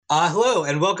Hello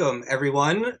and welcome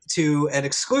everyone to an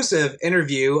exclusive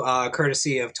interview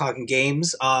courtesy of Talking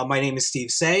Games. My name is Steve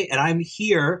Say and I'm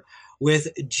here with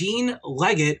Gene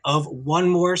Leggett of One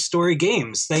More Story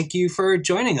Games. Thank you for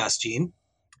joining us, Gene.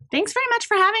 Thanks very much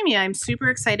for having me. I'm super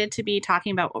excited to be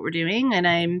talking about what we're doing, and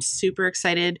I'm super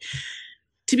excited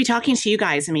to be talking to you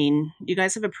guys. I mean, you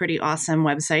guys have a pretty awesome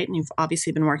website, and you've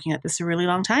obviously been working at this a really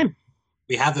long time.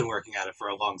 We have been working at it for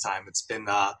a long time. It's been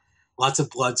lots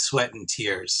of blood, sweat, and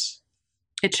tears.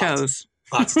 It shows.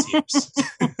 Lots of tears.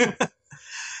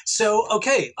 So,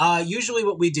 okay, usually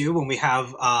what we do when we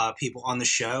have people on the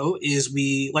show is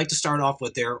we like to start off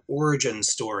with their origin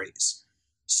stories.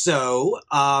 So,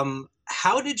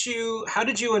 how did you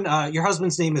and your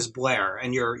husband's name is Blair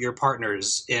and your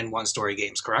partners in One Story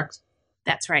Games, correct?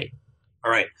 That's right.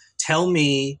 All right. Tell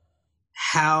me,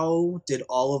 how did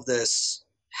all of this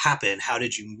happen? How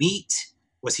did you meet?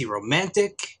 Was he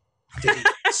romantic? Did he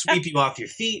sweep you off your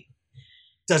feet?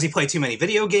 Does he play too many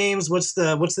video games? What's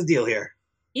the deal here?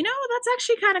 You know, that's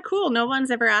actually kind of cool. No one's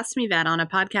ever asked me that on a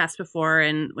podcast before.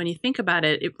 And when you think about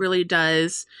it, it really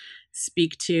does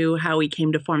speak to how we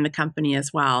came to form the company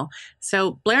as well.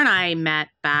 So Blair and I met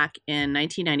back in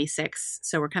 1996.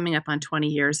 So we're coming up on 20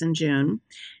 years in June.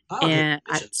 And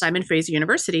at Simon Fraser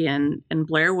University, and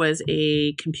Blair was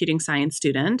a computing science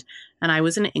student, and I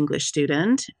was an English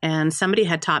student, and somebody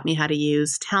had taught me how to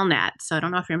use Telnet. So I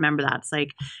don't know if you remember that. It's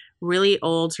like really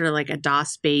old, sort of like a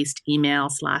DOS-based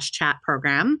email/chat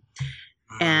program.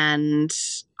 And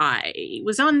I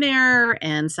was on there,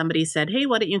 and somebody said, "Hey,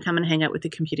 why don't you come and hang out with the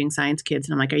computing science kids?"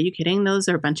 And I'm like, "Are you kidding? Those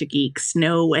are a bunch of geeks.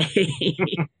 No way."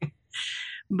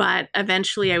 But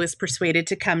eventually I was persuaded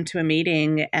to come to a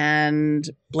meeting, and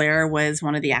Blair was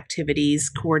one of the activities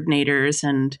coordinators.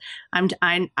 And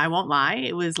I won't lie,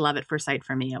 it was love at first sight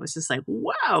for me. I was just like,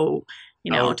 wow,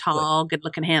 tall, good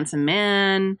looking, handsome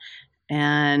man.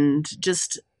 And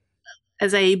just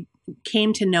as I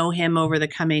came to know him over the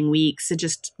coming weeks, it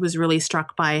just was really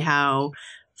struck by how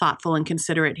thoughtful and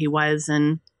considerate he was.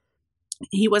 And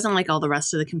he wasn't like all the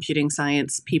rest of the computing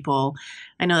science people.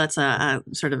 I know that's a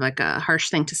sort of like a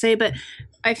harsh thing to say, but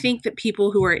I think that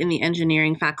people who are in the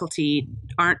engineering faculty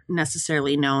aren't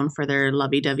necessarily known for their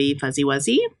lovey-dovey,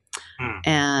 fuzzy-wuzzy.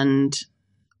 And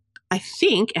I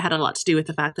think it had a lot to do with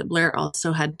the fact that Blair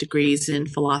also had degrees in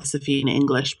philosophy and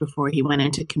English before he went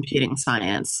into computing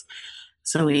science.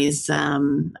 So he's a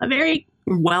very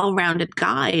well-rounded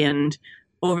guy, and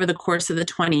over the course of the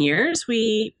 20 years,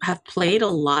 we have played a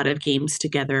lot of games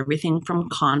together, everything from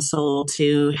console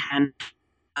to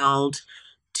handheld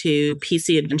to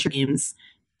PC adventure games.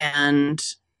 And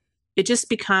it just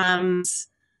becomes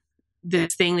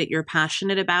this thing that you're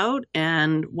passionate about.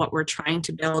 And what we're trying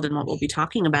to build and what we'll be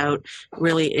talking about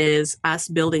really is us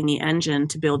building the engine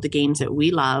to build the games that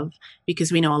we love,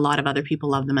 because we know a lot of other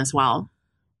people love them as well.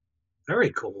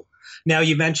 Very cool. Now,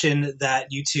 you mentioned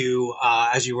that you two,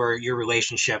 as your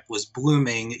relationship was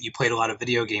blooming, you played a lot of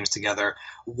video games together.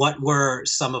 What were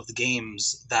some of the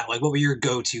games what were your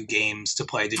go-to games to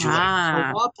play? Did you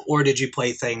co-op, or did you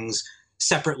play things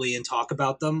separately and talk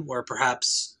about them? Or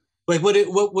perhaps,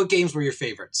 what games were your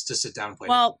favorites to sit down and play?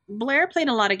 Well, Blair played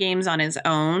a lot of games on his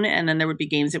own, and then there would be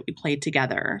games that we played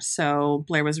together. So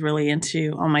Blair was really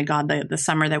into, oh my God, the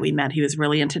summer that we met, he was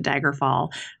really into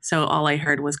Daggerfall. So all I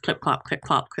heard was clip, clop, clip,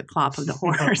 clop, clip, clop of the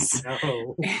horse.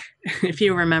 No. If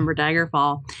you remember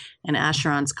Daggerfall and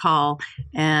Asheron's Call.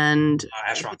 And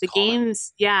Asheron's the Call.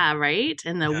 Games, yeah, right?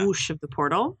 And the whoosh of the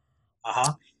portal.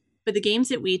 Uh-huh. But the games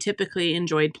that we typically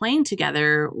enjoyed playing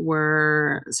together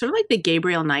were sort of like the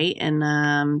Gabriel Knight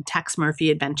and Tex Murphy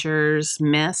Adventures,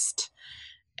 Myst,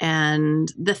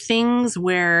 and the things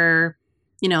where,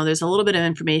 there's a little bit of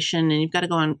information and you've got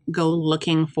to go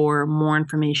looking for more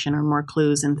information or more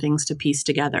clues and things to piece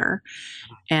together.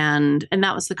 And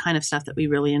that was the kind of stuff that we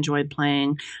really enjoyed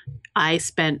playing. I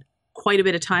spent quite a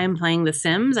bit of time playing The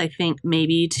Sims. I think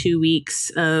maybe 2 weeks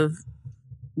of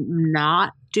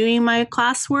not doing my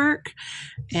classwork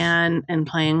and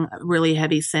playing really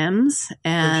heavy Sims.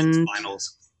 And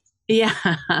finals. Yeah,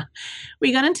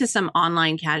 we got into some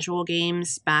online casual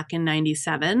games back in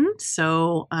 97.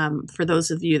 So for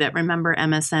those of you that remember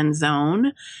MSN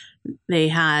Zone, they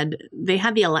had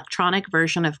the electronic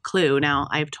version of Clue. Now,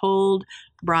 I've told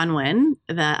Bronwyn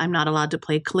that I'm not allowed to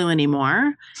play Clue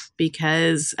anymore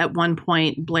because at one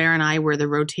point Blair and I were the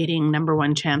rotating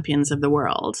 #1 champions of the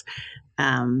world.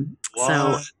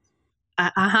 So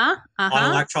on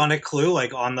electronic Clue,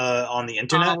 like on the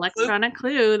internet. On electronic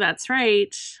Clue, that's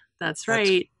right. That's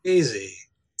right. Easy.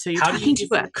 So you're talking to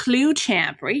a Clue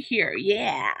champ right here,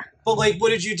 yeah. But what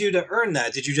did you do to earn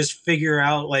that? Did you just figure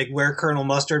out where Colonel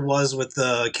Mustard was with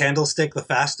the candlestick the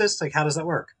fastest? How does that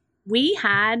work?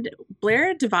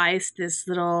 Blair devised this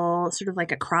little sort of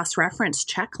like a cross-reference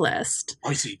checklist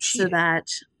Oh, so you so cheated. that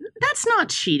that's not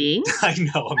cheating. I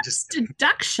know. I'm just kidding.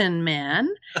 Deduction, man.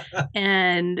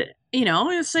 And,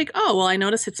 it's like, oh, well, I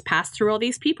notice it's passed through all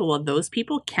these people. Well, those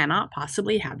people cannot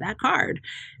possibly have that card.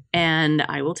 And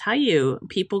I will tell you,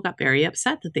 people got very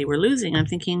upset that they were losing. I'm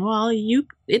thinking, well,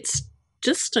 it's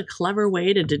just a clever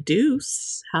way to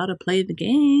deduce how to play the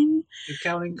game. You're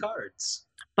counting cards.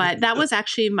 But that was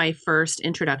actually my first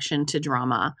introduction to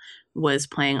drama, was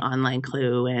playing online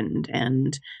Clue.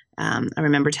 And I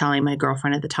remember telling my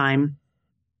girlfriend at the time,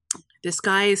 this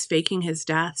guy is faking his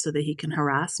death so that he can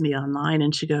harass me online.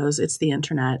 And she goes, it's the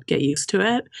internet. Get used to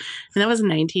it. And that was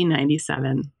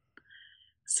 1997.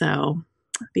 So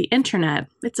the internet,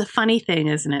 it's a funny thing,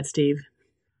 isn't it, Steve?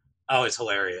 Oh, it's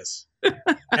hilarious.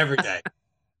 Every day.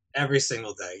 Every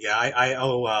single day. Yeah, I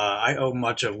owe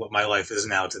much of what my life is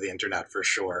now to the internet for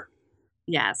sure.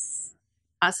 Yes.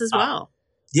 Us as well.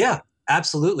 Yeah,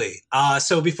 absolutely.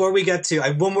 So before we get to, I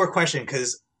have one more question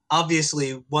because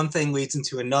obviously one thing leads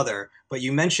into another, but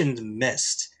you mentioned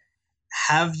Myst.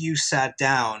 Have you sat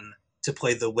down to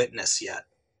play The Witness yet?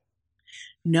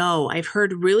 No, I've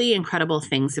heard really incredible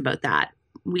things about that.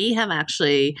 We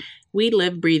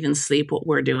live, breathe, and sleep what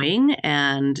we're doing.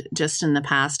 And just in the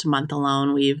past month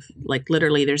alone,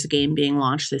 literally there's a game being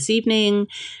launched this evening,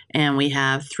 and we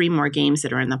have 3 more games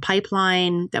that are in the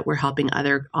pipeline that we're helping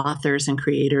other authors and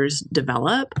creators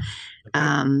develop.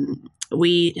 Okay.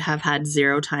 We have had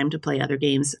 0 time to play other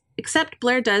games, except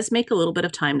Blair does make a little bit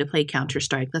of time to play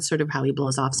Counter-Strike. That's sort of how he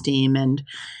blows off steam. And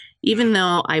even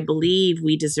though I believe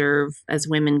we deserve, as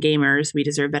women gamers, we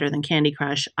deserve better than Candy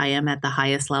Crush, I am at the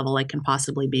highest level I can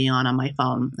possibly be on my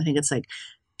phone. I think it's like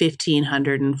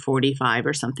 1,545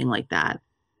 or something like that.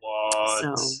 What?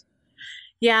 So,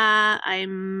 yeah,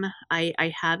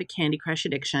 I have a Candy Crush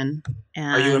addiction.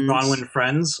 And are you and Bronwyn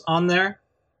friends on there?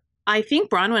 I think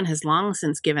Bronwyn has long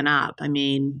since given up. I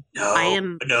mean, I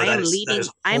am leading.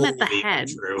 I'm at the head.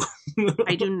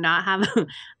 I do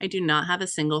not have a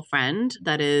single friend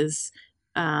that is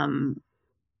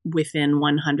within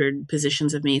 100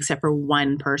 positions of me, except for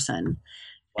one person.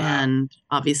 Wow. And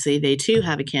obviously, they too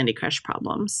have a Candy Crush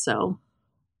problem. So,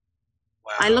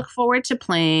 wow. I look forward to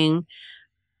playing.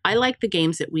 I like the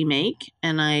games that we make,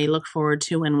 and I look forward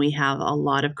to when we have a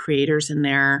lot of creators in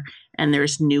there and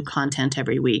there's new content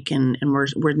every week. And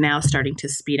we're now starting to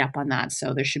speed up on that.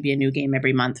 So there should be a new game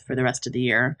every month for the rest of the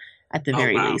year at the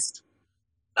very least.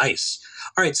 Nice.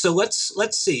 All right. So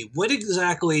let's see. What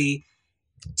exactly,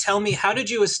 tell me, how did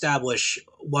you establish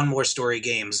One More Story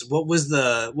Games? What was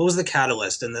the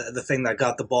catalyst and the thing that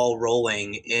got the ball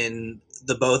rolling in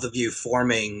the both of you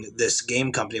forming this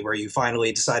game company where you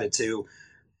finally decided to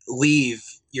leave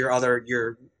your other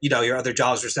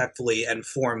jobs respectfully and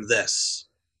form this?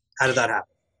 How did that happen?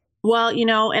 Well,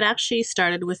 it actually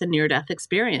started with a near-death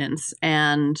experience,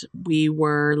 and we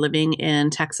were living in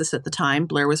Texas at the time.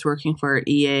 Blair was working for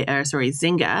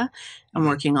Zynga, and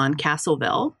working on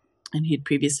Castleville, and he'd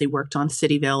previously worked on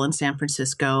Cityville in San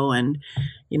Francisco, and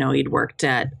he'd worked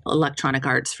at Electronic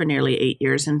Arts for nearly 8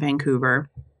 years in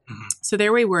Vancouver. Mm-hmm. So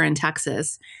there we were in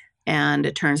Texas. And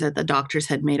it turns out the doctors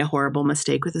had made a horrible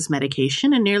mistake with his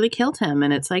medication and nearly killed him.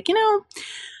 And it's like,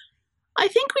 I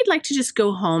think we'd like to just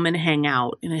go home and hang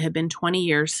out. And it had been 20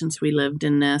 years since we lived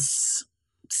in this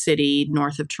city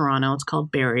north of Toronto. It's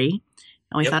called Barrie.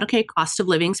 And we thought, okay, cost of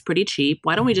living's pretty cheap.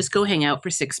 Why don't we just go hang out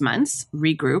for 6 months,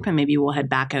 regroup, and maybe we'll head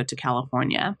back out to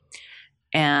California.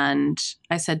 And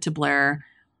I said to Blair,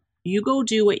 you go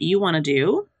do what you want to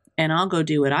do, and I'll go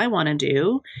do what I want to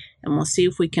do, and we'll see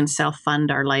if we can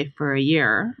self-fund our life for a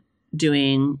year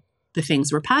doing the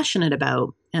things we're passionate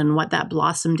about. And what that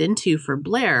blossomed into for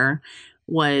Blair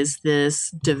was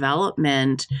this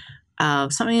development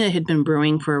of something that had been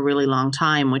brewing for a really long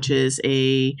time, which is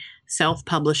a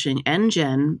self-publishing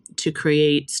engine to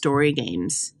create story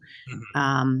games.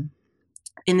 Mm-hmm.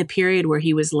 In the period where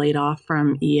he was laid off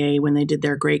from EA when they did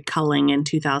their great culling in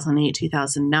 2008,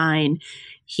 2009,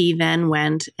 he then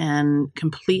went and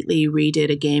completely redid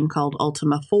a game called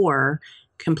Ultima 4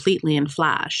 completely in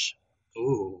Flash.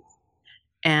 Ooh.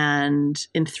 And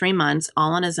in 3 months,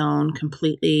 all on his own,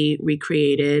 completely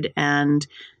recreated. And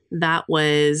that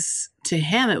was, to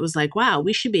him, it was like, wow,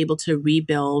 we should be able to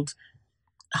rebuild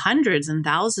hundreds and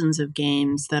thousands of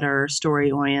games that are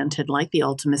story-oriented, like the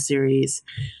Ultima series.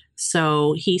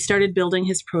 So he started building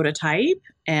his prototype,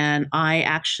 and I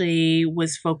actually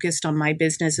was focused on my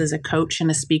business as a coach and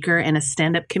a speaker and a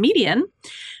stand-up comedian,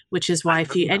 which is why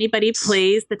if anybody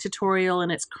plays the tutorial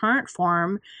in its current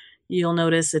form, you'll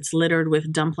notice it's littered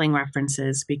with dumpling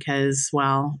references because,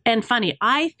 well, and funny.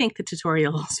 I think the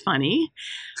tutorial is funny,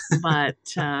 but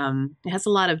it has a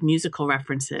lot of musical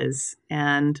references.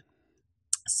 And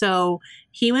so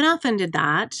he went off and did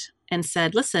that and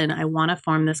said, listen, I want to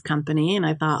form this company. And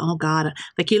I thought, oh God,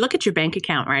 like you look at your bank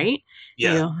account, right?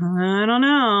 Yeah. You go, I don't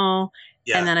know.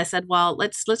 Yeah. And then I said, well,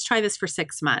 let's try this for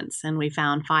 6 months. And we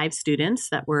found 5 students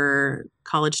that were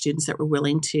college students that were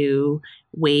willing to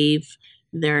waive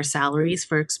their salaries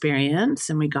for experience.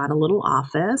 And we got a little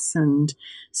office. And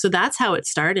so that's how it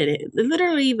started.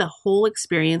 Literally, the whole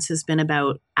experience has been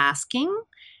about asking.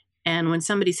 And when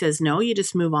somebody says no, you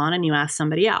just move on and you ask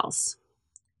somebody else.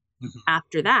 Mm-hmm.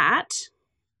 After that,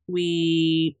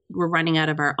 we were running out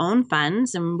of our own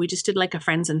funds and we just did like a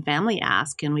friends and family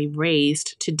ask. And we've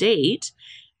raised to date,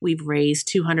 we've raised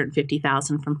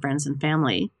 $250,000 from friends and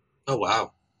family. Oh,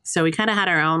 wow. So we kind of had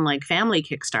our own like family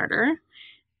Kickstarter.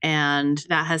 And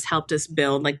that has helped us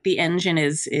build, like the engine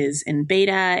is in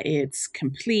beta. It's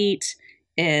complete.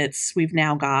 We've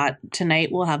now got, tonight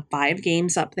we'll have 5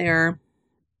 games up there.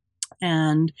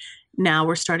 And now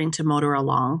we're starting to motor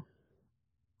along.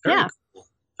 Very cool.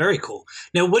 Very cool.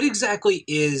 Now, what exactly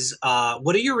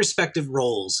what are your respective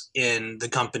roles in the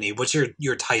company? What's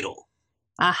your title?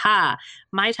 Aha.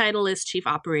 My title is Chief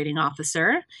Operating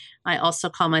Officer. I also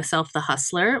call myself the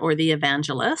Hustler or the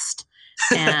Evangelist.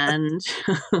 And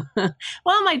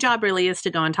well, my job really is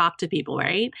to go and talk to people,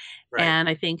 right? And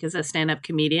I think as a stand-up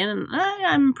comedian,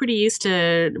 I'm pretty used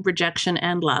to rejection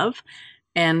and love.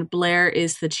 And Blair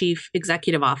is the Chief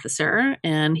Executive Officer,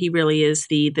 and he really is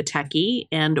the techie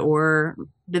and or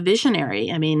the visionary.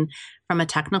 I mean, from a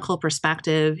technical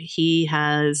perspective, he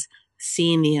has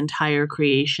seen the entire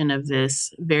creation of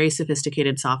this very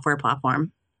sophisticated software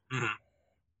platform. Mm-hmm.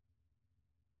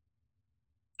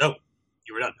 Oh,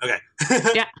 you were done. Okay.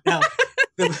 Yeah. Now,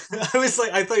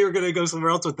 I thought you were going to go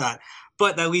somewhere else with that,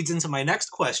 but that leads into my next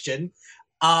question.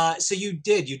 So you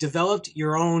developed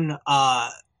your own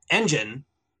engine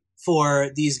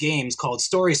for these games called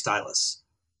Story Stylus.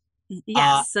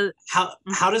 Yes. So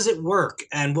how does it work,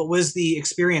 and what was the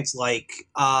experience like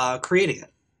creating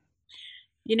it?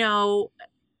 You know,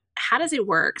 how does it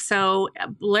work? So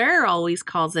Blair always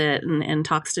calls it and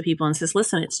talks to people and says,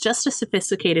 listen, it's just a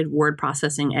sophisticated word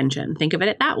processing engine. Think of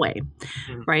it that way,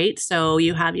 right? So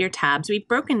you have your tabs. We've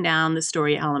broken down the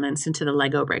story elements into the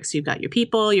Lego bricks. You've got your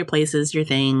people, your places, your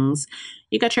things.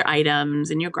 You got your items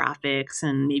and your graphics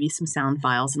and maybe some sound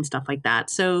files and stuff like that.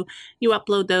 So you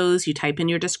upload those, you type in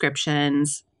your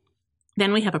descriptions.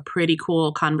 Then we have a pretty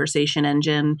cool conversation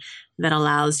engine that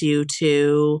allows you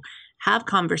to have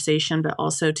conversation, but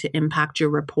also to impact your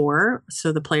rapport.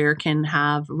 So the player can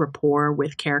have rapport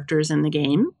with characters in the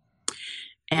game.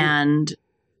 And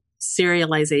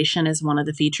serialization is one of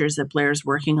the features that Blair's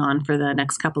working on for the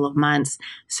next couple of months.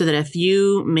 So that if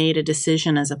you made a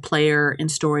decision as a player in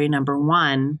story number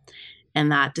 1,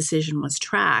 and that decision was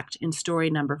tracked in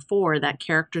story number 4, that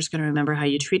character's going to remember how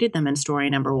you treated them in story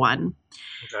number 1,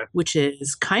 which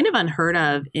is kind of unheard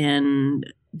of in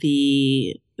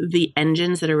the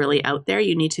engines that are really out there.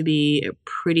 You need to be a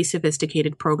pretty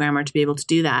sophisticated programmer to be able to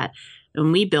do that.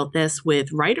 And we built this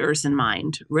with writers in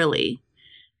mind, really.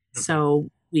 So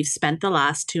we've spent the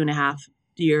last 2.5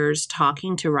 years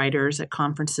talking to writers at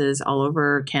conferences all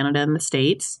over Canada and the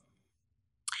States.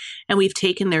 And we've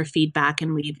taken their feedback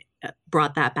and we've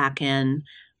brought that back in.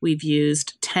 We've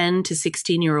used 10 to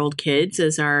 16-year-old kids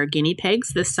as our guinea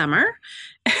pigs this summer.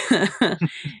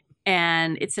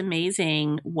 And it's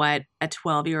amazing what a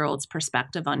 12-year-old's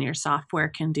perspective on your software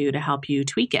can do to help you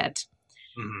tweak it.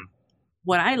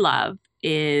 What I love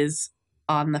is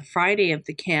on the Friday of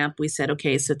the camp, we said,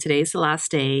 okay, so today's the last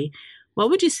day.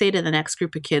 What would you say to the next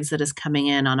group of kids that is coming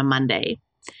in on a Monday?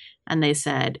 And they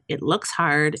said, it looks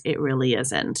hard. It really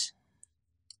isn't.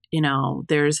 You know,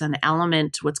 there's an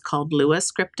element, what's called Lua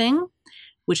scripting,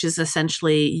 which is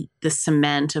essentially the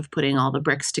cement of putting all the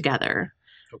bricks together.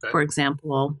 For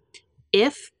example,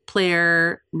 if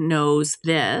player knows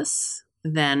this,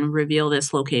 then reveal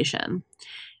this location.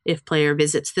 If player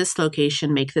visits this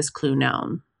location, make this clue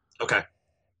known. Okay.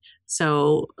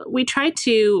 So we try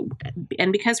to,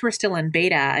 and because we're still in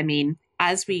beta, I mean,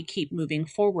 as we keep moving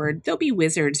forward, there'll be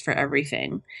wizards for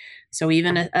everything. So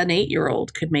even an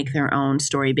 8-year-old could make their own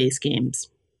story-based games.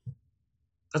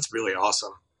 That's really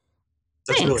awesome.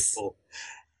 That's Thanks. Really cool.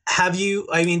 Have you,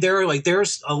 I mean,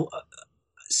 there's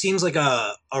seems like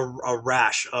a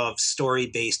rash of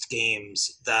story-based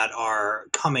games that are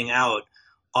coming out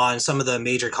on some of the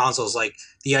major consoles. Like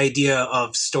the idea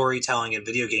of storytelling in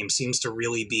video games seems to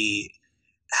really be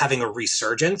having a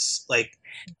resurgence. Like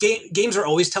games are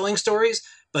always telling stories,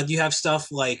 but you have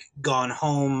stuff like Gone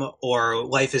Home or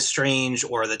Life is Strange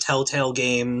or the Telltale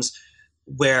games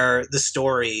where the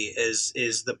story is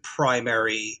the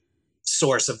primary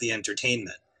source of the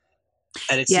entertainment.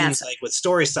 And it seems Yes, like with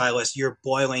Story Stylist, you're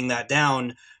boiling that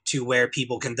down to where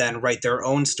people can then write their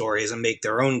own stories and make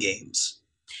their own games.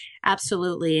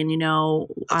 absolutely. And,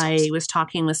 That's I awesome. was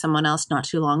talking with someone else not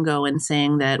too long ago and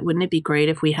saying that wouldn't it be great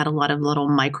if we had a lot of little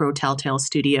micro Telltale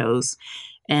studios?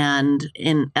 And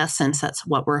in essence, that's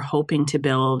what we're hoping to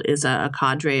build is a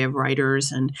cadre of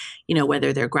writers and,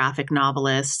 whether they're graphic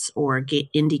novelists or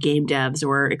indie game devs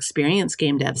or experienced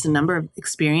game devs, a number of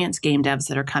experienced game devs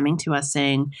that are coming to us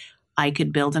saying, I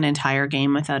could build an entire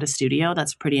game without a studio.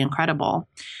 That's pretty incredible.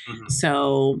 Mhm.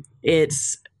 So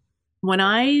it's when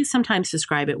I sometimes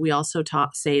describe it, we also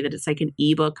say that it's like an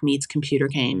ebook meets computer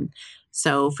game.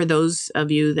 So for those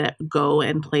of you that go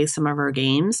and play some of our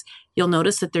games, you'll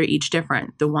notice that they're each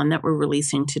different. The one that we're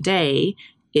releasing today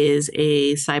is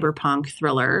a cyberpunk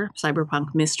thriller,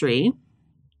 cyberpunk mystery,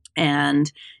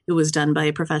 and it was done by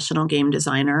a professional game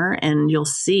designer. And you'll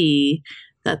see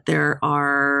that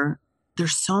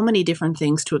there's so many different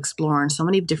things to explore and so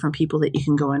many different people that you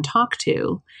can go and talk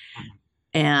to.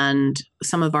 And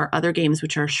some of our other games,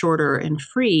 which are shorter and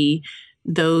free,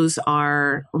 those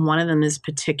are one of them is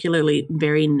particularly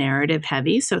very narrative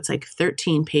heavy. So it's like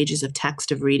 13 pages of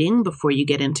text of reading before you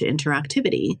get into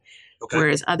interactivity. Okay.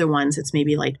 Whereas other ones, it's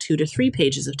maybe like 2 to 3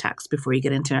 pages of text before you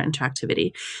get into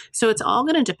interactivity. So it's all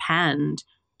going to depend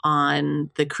on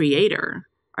the creator.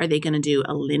 Are they going to do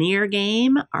a linear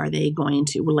game? Are they going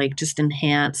to like just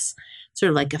enhance sort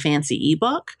of like a fancy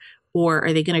ebook? Or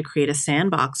are they going to create a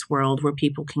sandbox world where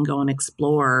people can go and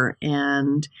explore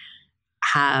and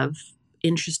have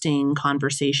interesting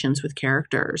conversations with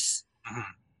characters? Mhm.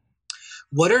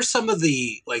 What are some of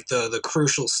the like the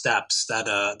crucial steps that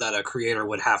a creator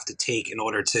would have to take in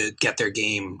order to get their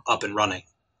game up and running?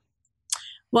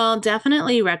 Well,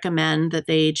 definitely recommend that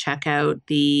they check out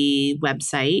the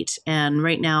website. And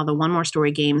right now, the One More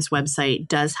Story Games website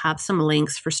does have some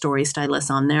links for story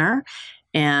stylists on there.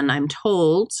 And I'm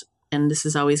told, and this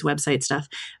is always website stuff,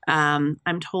 I'm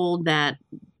told that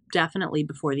definitely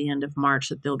before the end of March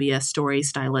that there'll be a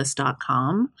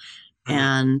storystylist.com Mhm.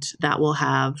 and that will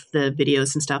have the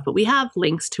videos and stuff. But we have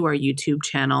links to our YouTube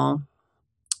channel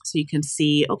so you can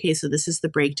see, okay, so this is the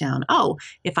breakdown. Oh,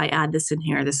 if I add this in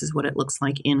here, this is what it looks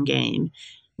like in game.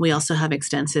 We also have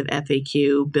extensive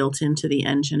FAQ built into the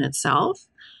engine itself.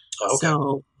 Oh, okay.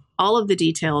 So all of the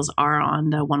details are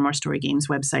on the One More Story Games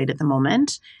website at the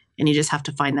moment. And you just have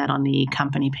to find that on the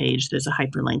company page. There's a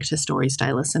hyperlink to Story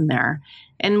Stylus in there.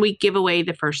 And we give away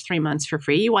the first 3 months for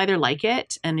free. You either like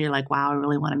it and you're like, wow, I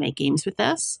really want to make games with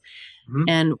this. Mhm.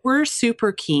 And we're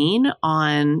super keen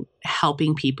on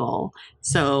helping people.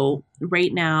 So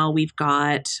right now we've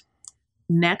got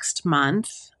next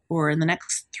month or in the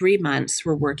next 3 months,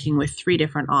 we're working with 3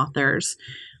 different authors.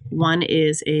 One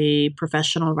is a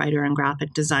professional writer and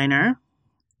graphic designer.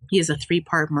 He has a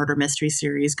 3-part murder mystery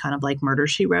series, kind of like Murder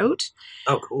She Wrote.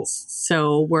 Oh, cool.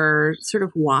 So we're sort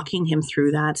of walking him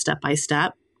through that step by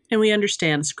step. And we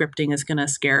understand scripting is going to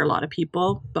scare a lot of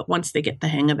people, but once they get the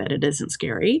hang of it, it isn't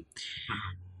scary.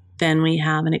 Mhm. Then we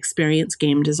have an experienced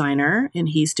game designer, and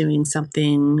he's doing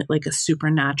something like a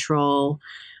supernatural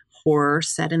horror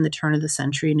set in the turn of the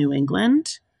century New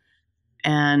England.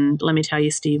 And let me tell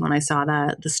you, Steve, when I saw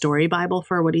the story Bible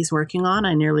for what he's working on,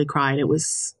 I nearly cried. It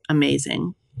was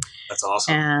amazing. That's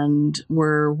awesome. And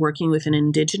we're working with an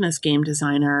indigenous game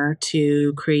designer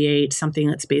to create something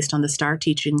that's based on the star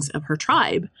teachings of her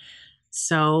tribe.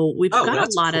 So we've Oh, got a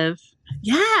that's lot cool. of,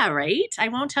 yeah, right? I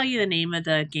won't tell you the name of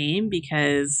the game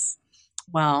because,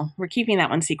 well, we're keeping that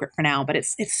one secret for now, but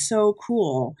it's so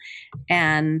cool.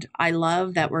 And I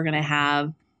love that we're going to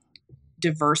have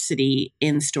diversity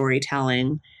in storytelling.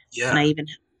 And Yeah. I even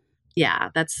yeah,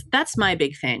 that's my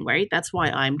big thing, right? That's why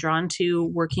I'm drawn to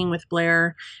working with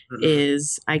Blair Mhm.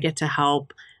 is I get to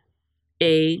help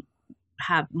a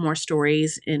have more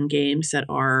stories in games that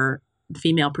are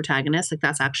female protagonists. Like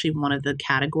that's actually one of the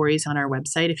categories on our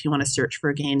website. If you want to search for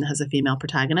a game that has a female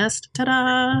protagonist,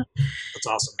 ta-da! That's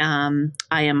awesome.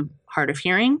 I am hard of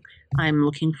hearing. I'm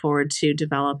looking forward to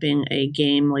developing a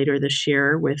game later this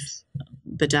year with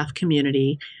the deaf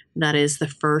community that is the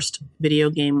first video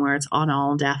game where it's on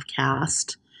all deaf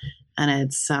cast. And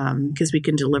it's because we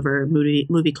can deliver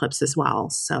movie clips as well.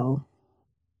 So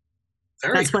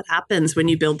Very that's cool. what happens when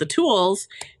you build the tools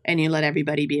and you let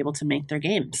everybody be able to make their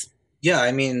games. Yeah,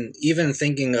 I mean, even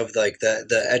thinking of like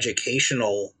the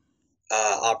educational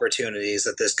opportunities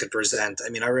that this could present. I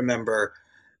mean, I remember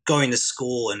going to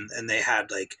school and they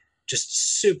had like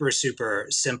just super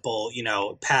simple,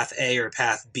 path A or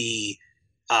path B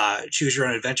choose your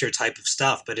own adventure type of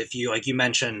stuff. But if you, like you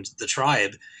mentioned, the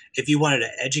tribe, if you wanted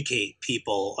to educate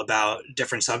people about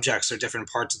different subjects or different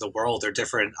parts of the world or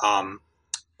different,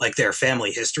 like their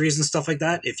family histories and stuff like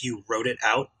that, if you wrote it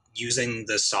out using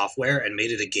the software and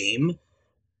made it a game,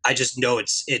 I just know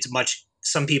it's much.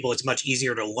 Some people, it's much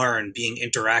easier to learn being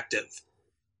interactive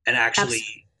and actually,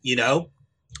 Abs- you know.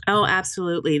 oh,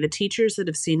 absolutely. The teachers that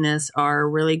have seen this are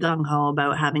really gung ho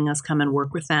about having us come and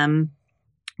work with them.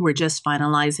 We're just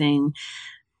finalizing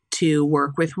to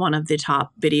work with one of the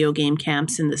top video game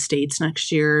camps in the States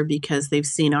next year because they've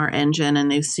seen our engine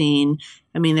and they've seen,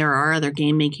 I mean, there are other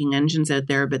game making engines out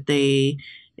there, but they,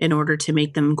 in order to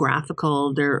make them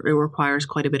graphical, it requires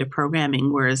quite a bit of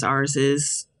programming, whereas ours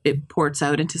is, it ports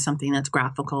out into something that's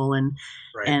graphical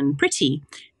Right. and pretty.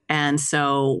 And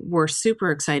so we're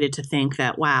super excited to think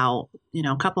that, wow, you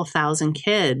know, a couple thousand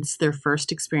kids, their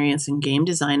first experience in game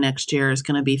design next year is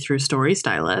going to be through Story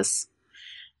Stylus.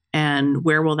 And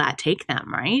where will that take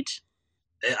them, right?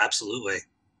 Absolutely.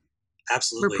 We're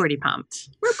Absolutely. pretty pumped.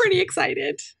 We're pretty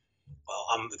excited. Well,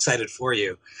 I'm excited for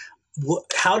you.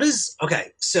 How does,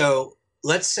 okay, so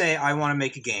let's say I want to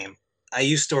make a game. I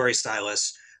use Story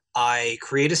Stylus. I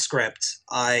create a script.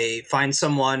 I find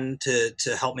someone to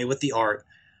help me with the art.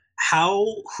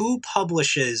 Who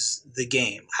publishes the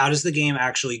game? How does the game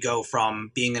actually go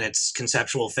from being in its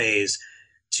conceptual phase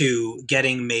to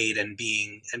getting made and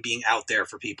being out there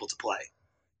for people to play?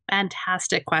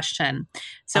 Fantastic question.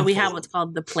 So I'm we full have of what's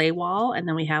called the play wall, and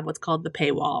then we have what's called the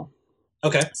paywall.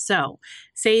 Okay. So,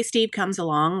 say Steve comes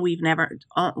along. We've never,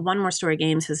 One More Story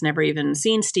Games has never even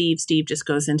seen Steve. Steve just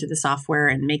goes into the software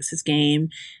and makes his game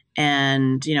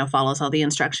and, you know, follows all the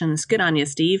instructions. Good on you,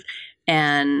 Steve.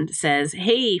 And says,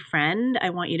 hey, friend, I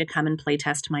want you to come and play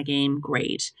test my game.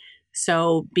 Great.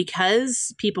 So,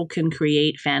 because people can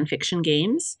create fan fiction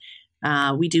games,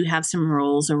 we do have some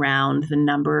rules around the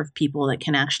number of people that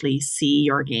can actually see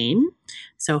your game.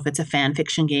 So if it's a fan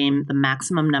fiction game, the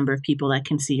maximum number of people that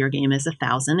can see your game is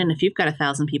 1,000. And if you've got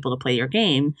 1,000 people to play your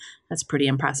game, that's pretty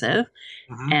impressive.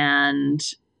 Mm-hmm. And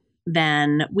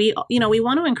then we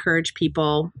want to encourage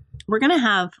people. We're going to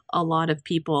have a lot of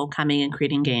people coming and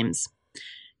creating games.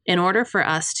 In order for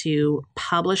us to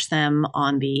publish them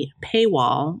on the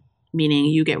paywall, meaning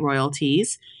you get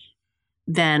royalties,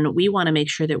 then we want to make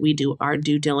sure that we do our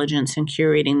due diligence in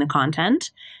curating the content,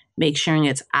 make sure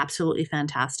it's absolutely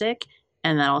fantastic,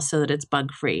 and then also that it's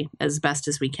bug free as best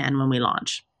as we can when we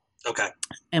launch. Okay.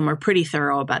 And we're pretty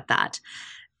thorough about that.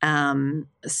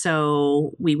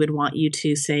 So we would want you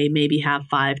to say maybe have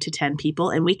 5 to 10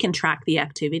 people, and we can track the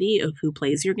activity of who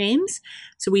plays your games.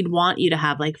 So we'd want you to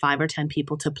have like 5 or 10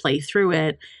 people to play through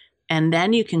it. And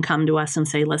then you can come to us and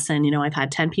say, listen, you know, I've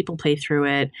had 10 people play through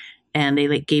it and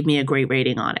they gave me a great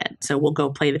rating on it. So we'll go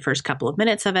play the first couple of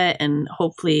minutes of it and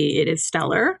hopefully it is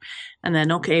stellar. And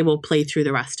then, okay, we'll play through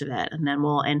the rest of it and then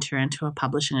we'll enter into a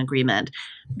publishing agreement.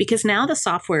 Because now the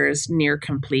software is near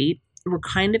complete, we're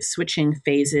kind of switching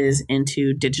phases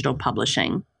into digital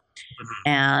publishing. Mm-hmm.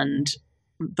 And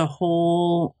the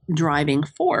whole driving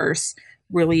force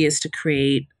really is to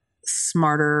create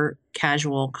smarter,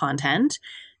 casual content.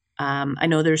 I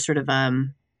know there's sort of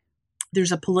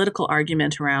there's a political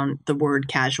argument around the word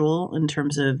casual in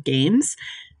terms of games.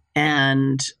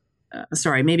 And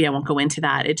sorry, maybe I won't go into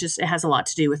that. It has a lot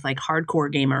to do with like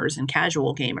hardcore gamers and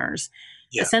casual gamers.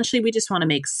 Yeah. Essentially, we just want to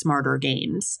make smarter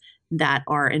games that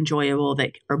are enjoyable,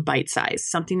 that are bite-sized,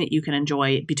 something that you can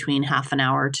enjoy between half an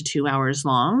hour to 2 hours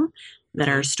long, that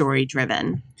are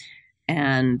story-driven.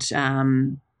 And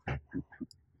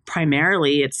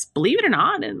primarily it's, believe it or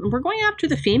not, and we're going after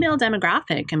the female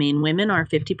demographic. I mean, women are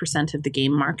 50% of the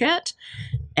game market.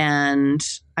 And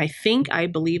I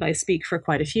believe I speak for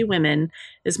quite a few women.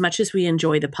 As much as we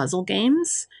enjoy the puzzle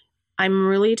games, I'm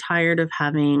really tired of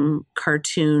having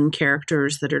cartoon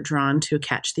characters that are drawn to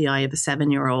catch the eye of a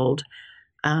 7-year-old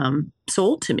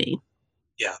sold to me.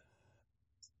 Yeah.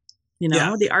 You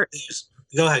know, the art.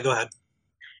 Go ahead.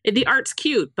 The art's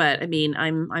cute, but I mean,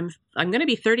 I'm going to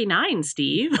be 39,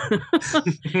 Steve.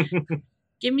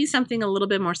 Give me something a little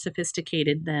bit more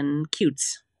sophisticated than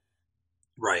cutes.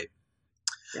 Right.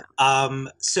 Yeah.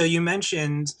 So you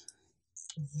mentioned,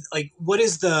 like, what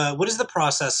is the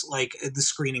process like? The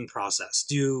screening process.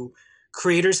 Do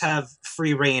creators have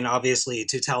free reign, obviously,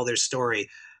 to tell their story,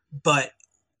 but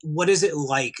what is it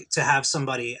like to have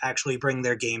somebody actually bring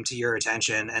their game to your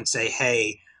attention and say,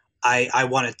 "Hey, I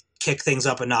want to kick things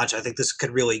up a notch. I think this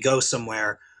could really go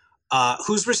somewhere."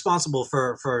 Who's responsible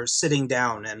for sitting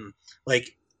down and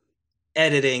like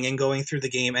editing and going through the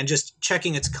game and just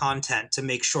checking its content to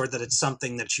make sure that it's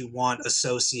something that you want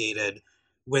associated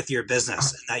with your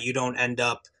business and that you don't end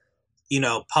up,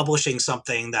 publishing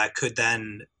something that could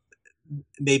then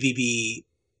maybe be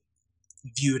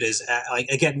viewed as like,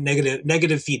 again,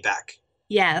 negative feedback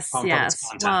Yes, from its yes.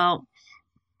 content. Well,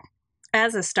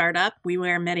 as a startup, we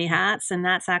wear many hats, and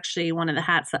that's actually one of the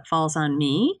hats that falls on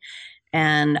me.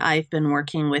 And I've been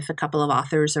working with a couple of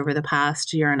authors over the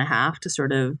past year and a half to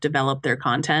sort of develop their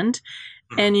content.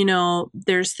 And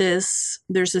there's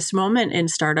this moment in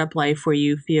startup life where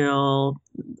you feel,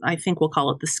 I think we'll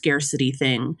call it the scarcity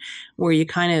thing, where you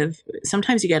kind of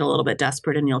sometimes you get a little bit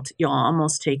desperate and you'll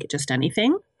almost take just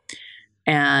anything.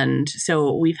 And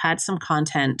so we've had some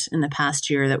content in the past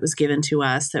year that was given to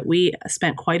us that we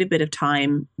spent quite a bit of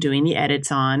time doing the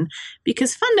edits on,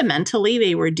 because fundamentally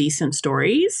they were decent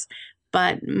stories,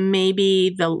 but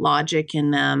maybe the logic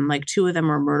in them, like two of them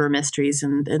were murder mysteries,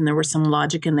 and there was some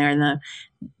logic in there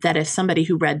that if somebody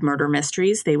who read murder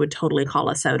mysteries, they would totally call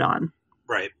us out on.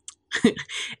 Right.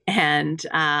 And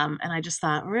I just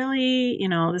thought, really,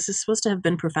 this is supposed to have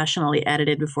been professionally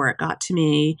edited before it got to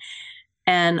me.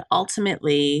 And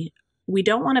ultimately, we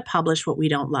don't want to publish what we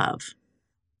don't love,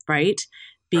 right?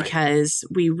 Because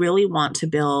we really want to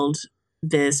build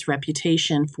this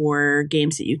reputation for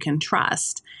games that you can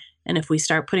trust. And if we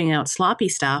start putting out sloppy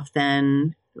stuff,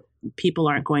 then people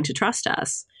aren't going to trust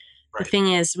us. Right. The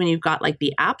thing is, when you've got like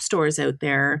the app stores out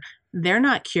there, they're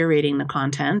not curating the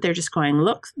content. They're just going,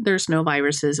 look, there's no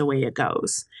viruses, away it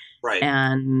goes. Right.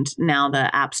 And now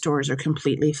the app stores are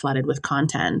completely flooded with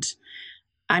content.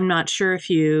 I'm not sure if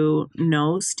you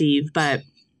know, Steve, but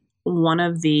one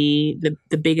of the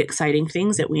big exciting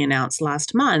things that we announced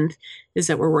last month is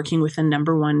that we're working with a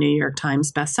 #1 New York Times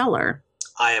bestseller.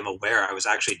 I am aware. I was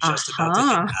actually just about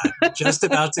to hit that. Just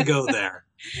about to go there.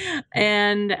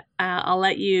 And I'll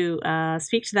let you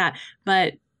speak to that.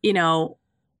 But,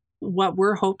 what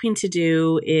we're hoping to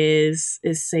do is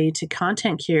say to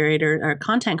content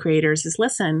creators is,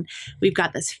 listen, we've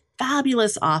got this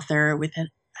fabulous author with a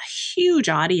huge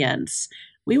audience.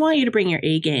 We want you to bring your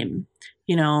A game.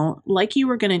 Like you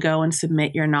were going to go and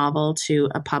submit your novel to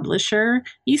a publisher,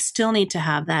 you still need to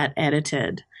have that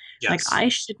edited. Yes. Like, I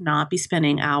should not be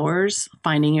spending hours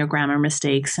finding your grammar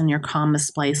mistakes and your comma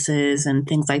splices and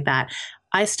things like that.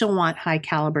 I still want high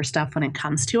caliber stuff when it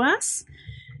comes to us.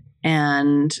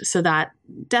 And so that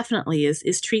definitely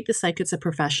is treat this like it's a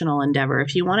professional endeavor.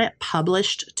 If you want it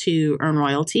published to earn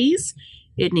royalties,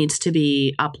 it needs to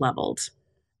be up-leveled.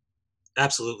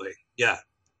 Absolutely. Yeah.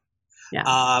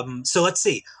 Yeah. So let's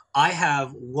see. I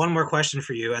have one more question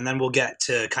for you, and then we'll get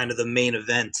to kind of the main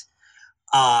event.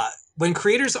 When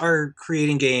creators are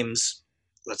creating games,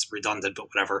 that's redundant, but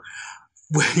whatever,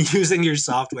 when using your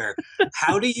software,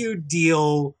 how do you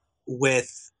deal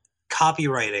with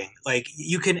copywriting? Like,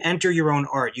 you can enter your own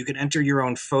art, you can enter your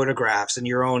own photographs and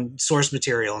your own source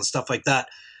material and stuff like that.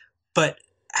 But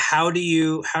how do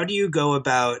you go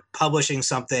about publishing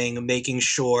something, making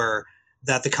sure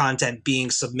that the content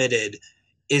being submitted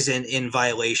isn't in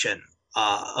violation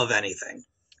of anything?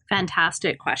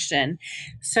 Fantastic question.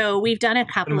 So we've done a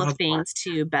couple of things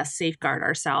to best safeguard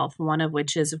ourselves, one of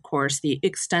which is, of course, the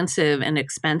extensive and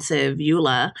expensive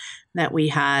EULA that we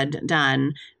had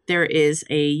done. There is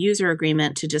a user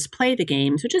agreement to just play the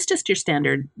games, which is just your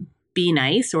standard be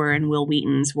nice, or in Will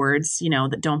Wheaton's words,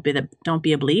 that don't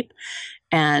be a bleep.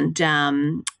 And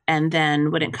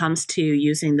then when it comes to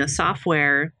using the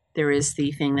software, there is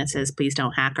the thing that says, please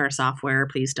don't hack our software.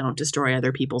 Please don't destroy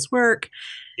other people's work.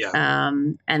 Yeah.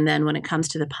 And then when it comes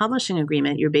to the publishing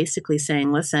agreement, you're basically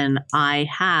saying, listen, I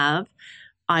have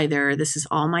either this is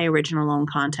all my original own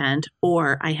content,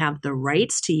 or I have the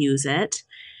rights to use it.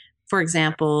 For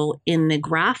example, in the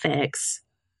graphics,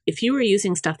 if you were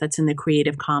using stuff that's in the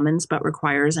Creative Commons but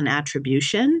requires an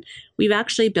attribution, we've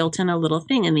actually built in a little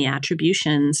thing in the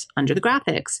attributions under the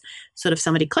graphics. So that if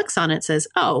somebody clicks on it, it says,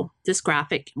 oh, this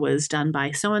graphic was done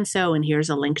by so-and-so, and here's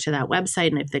a link to that website.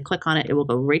 And if they click on it, it will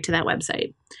go right to that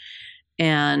website.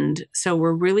 And so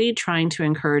we're really trying to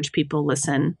encourage people,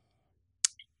 listen,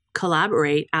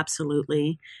 collaborate,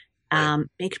 absolutely.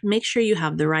 Make sure you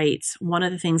have the rights. One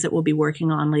of the things that we'll be working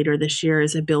on later this year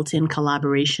is a built-in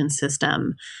collaboration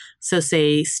system. So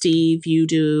say, Steve, you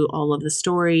do all of the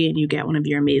story and you get one of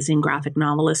your amazing graphic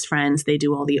novelist friends. They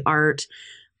do all the art.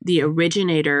 The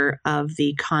originator of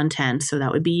the content, so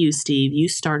that would be you, Steve, you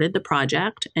started the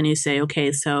project and you say,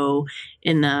 okay, so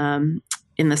in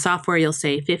the software, you'll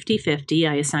say 50-50.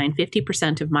 I assign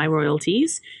 50% of my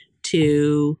royalties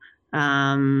to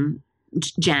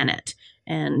Janet.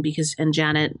 And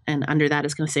Janet, and under that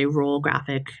is going to say role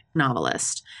graphic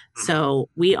novelist. So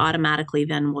we automatically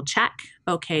then will check,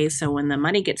 okay, so when the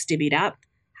money gets divvied up,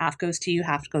 half goes to you,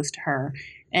 half goes to her.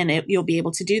 and you'll be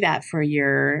able to do that for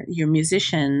your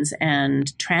musicians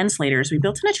and translators. We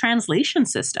built in a translation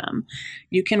system.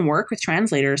 You can work with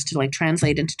translators to like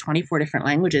translate into 24 different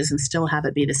languages and still have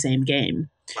it be the same game.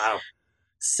 Wow.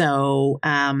 So,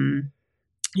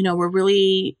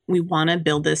 we want to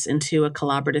build this into a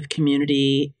collaborative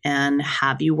community and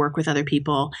have you work with other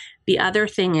people. The other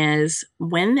thing is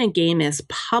when the game is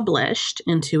published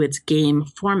into its game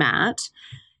format,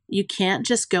 you can't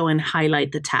just go and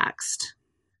highlight the text,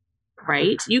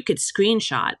 right? You could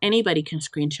screenshot. Anybody can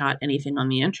screenshot anything on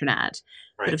the internet.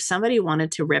 Right. But if somebody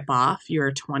wanted to rip off your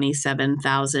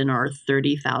 27,000 or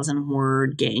 30,000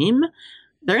 word game,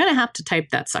 they're going to have to type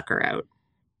that sucker out.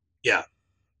 Yeah.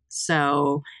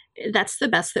 So that's the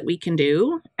best that we can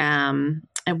do. And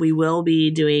we will be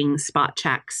doing spot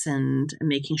checks and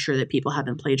making sure that people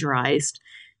haven't plagiarized.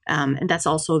 And that's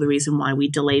also the reason why we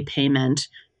delay payment.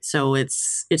 So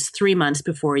it's 3 months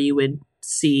before you would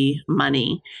see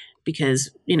money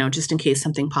because, just in case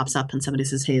something pops up and somebody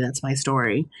says, hey, that's my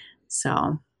story.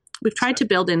 So we've tried to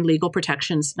build in legal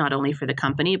protections, not only for the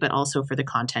company, but also for the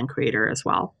content creator as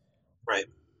well. Right.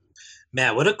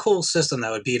 Man, what a cool system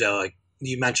that would be to, like,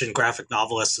 you mentioned graphic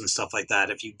novelists and stuff like that.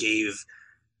 If you gave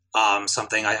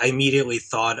something, I immediately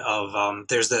thought of,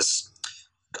 there's this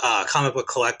comic book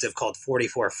collective called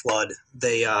 44 Flood.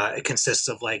 It consists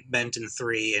of like Benton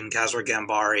 3 and Kazra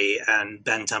Gambari and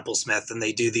Ben Templesmith, and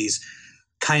they do these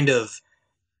kind of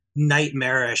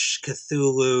nightmarish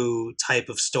Cthulhu type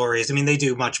of stories. I mean, they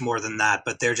do much more than that,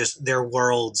 but their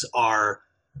worlds are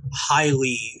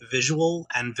highly visual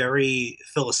and very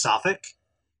philosophic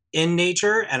in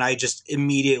nature. And I just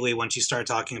immediately, once you start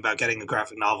talking about getting a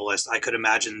graphic novelist, I could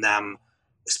imagine them,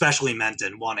 especially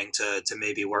Menton, wanting to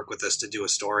maybe work with us to do a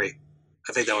story.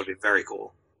 I think that would be very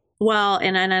cool. Well,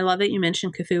 and I love that you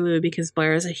mentioned Cthulhu because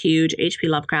Blair is a huge H.P.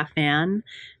 Lovecraft fan.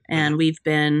 And we've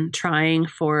been trying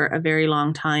for a very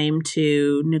long time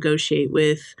to negotiate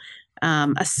with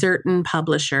a certain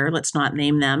publisher, let's not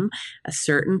name them, a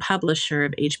certain publisher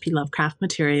of H.P. Lovecraft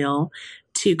material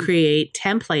to create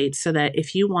templates so that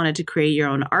if you wanted to create your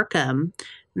own Arkham,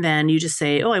 then you just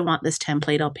say, oh, I want this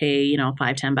template. I'll pay,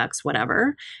 $5-10,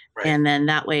 whatever. Right. And then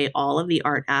that way, all of the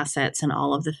art assets and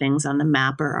all of the things on the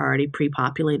map are already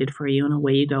pre-populated for you and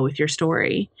away you go with your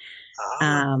story.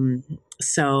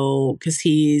 So, because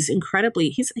he's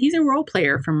a role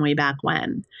player from way back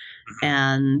when.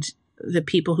 And the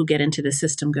people who get into the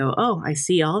system go, oh, I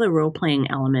see all the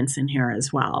role-playing elements in here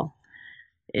as well.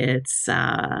 It's,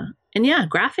 and yeah,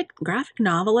 graphic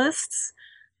novelists.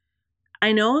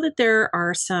 I know that there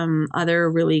are some other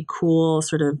really cool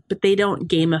but they don't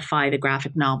gamify the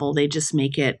graphic novel. They just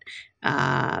make it,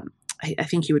 I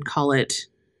think you would call it,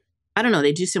 I don't know.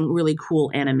 They do some really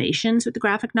cool animations with the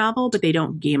graphic novel, but they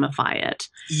don't gamify it.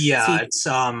 Yeah, so it's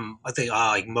I think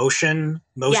like motion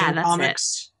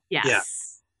comics. It.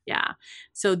 Yes. Yeah.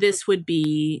 So this would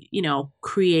be,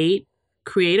 create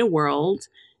a world,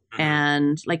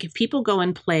 and like if people go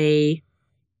and play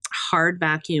Hard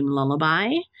Vacuum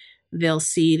Lullaby, they'll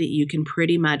see that you can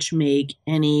pretty much make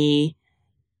any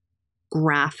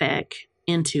graphic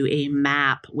into a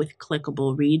map with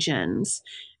clickable regions.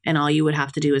 And all you would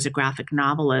have to do as a graphic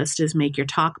novelist is make your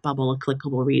talk bubble a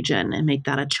clickable region and make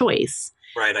that a choice.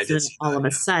 Right, I did see that. All of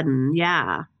a sudden,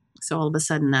 yeah. So all of a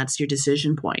sudden, that's your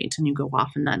decision point, and you go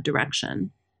off in that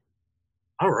direction.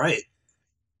 All right.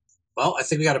 Well, I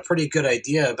think we got a pretty good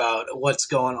idea about what's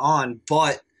going on,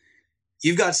 but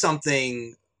you've got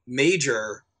something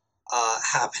major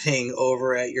happening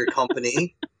over at your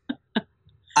company.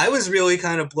 I was really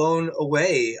kind of blown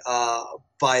away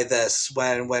by this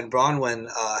when Bronwyn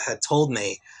had told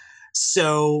me.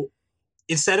 So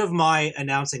instead of my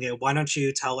announcing it, why don't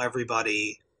you tell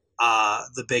everybody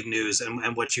the big news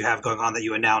and what you have going on that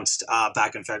you announced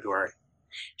back in February?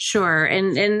 Sure.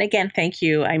 And again, thank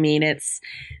you. I mean,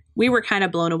 we were kind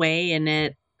of blown away in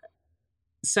it.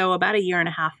 So about 1.5 years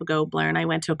ago, Blair and I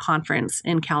went to a conference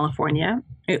in California.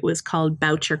 It was called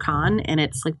BoucherCon, and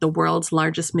it's like the world's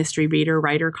largest mystery reader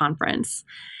writer conference.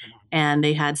 And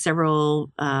they had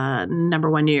several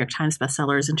 #1 New York Times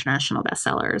bestsellers, international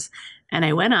bestsellers. And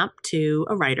I went up to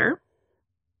a writer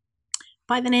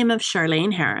by the name of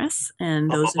Charlaine Harris.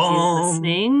 And those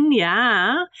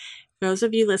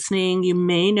of you listening, you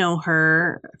may know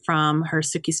her from her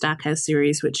Sookie Stackhouse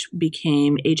series, which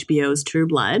became HBO's True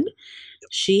Blood.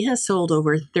 She has sold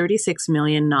over 36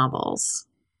 million novels,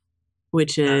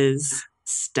 which is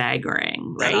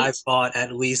staggering, right? And I've bought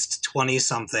at least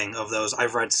 20-something of those.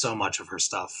 I've read so much of her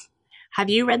stuff. Have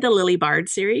you read the Lily Bard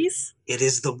series?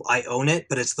 I own it,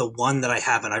 but it's the one that I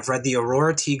haven't. I've read the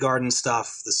Aurora Tea Garden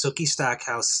stuff, the Sookie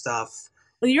Stackhouse stuff,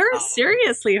 Well, you're Um,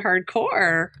 seriously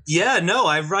hardcore. yeah, no,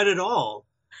 I've read it all.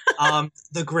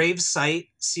 The Grave Site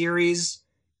series,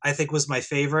 I think, was my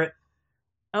favorite.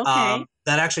 Okay.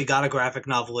 That actually got a graphic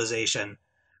novelization.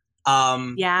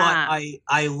 But Yeah.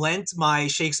 I lent my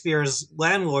Shakespeare's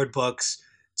Landlord books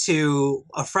to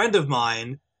a friend of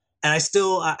mine, and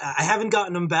I haven't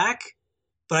gotten them back,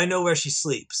 but I know where she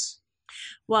sleeps.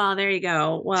 Well, there you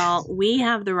go. Well, we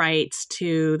have the rights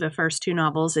to the first two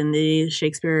novels in the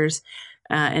Shakespeare's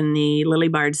in the Lily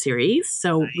Bard series.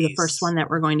 So the first Nice. one that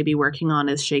we're going to be working on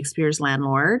is Shakespeare's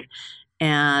Landlord.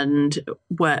 And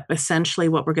what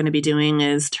we're going to be doing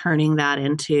is turning that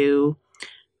into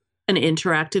an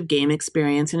interactive game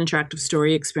experience, an interactive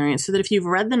story experience, so that if you've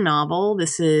read the novel,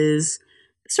 this is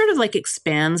sort of like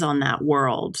expands on that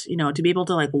world, to be able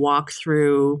to like walk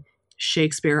through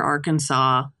Shakespeare,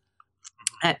 Arkansas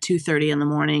at 2:30 in the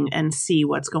morning and see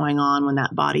what's going on when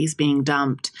that body's being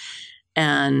dumped,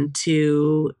 and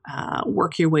to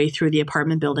work your way through the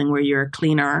apartment building where you're a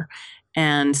cleaner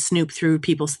and snoop through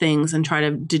people's things and try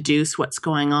to deduce what's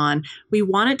going on. We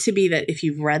want it to be that if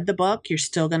you've read the book, you're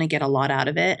still going to get a lot out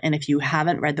of it. And if you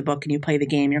haven't read the book and you play the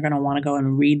game, you're going to want to go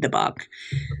and read the book.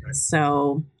 Okay.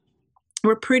 So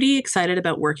we're pretty excited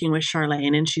about working with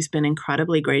Charlene, and she's been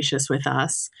incredibly gracious with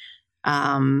us.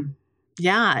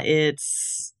 Yeah,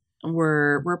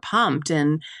 we're pumped.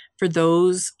 And for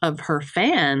those of her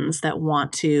fans that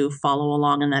want to follow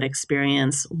along in that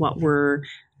experience,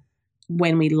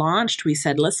 when we launched, we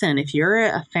said, listen, if you're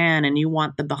a fan and you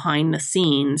want the behind the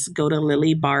scenes, go to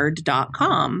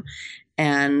lilybard.com,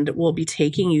 and we'll be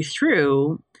taking you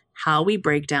through how we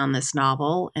break down this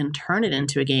novel and turn it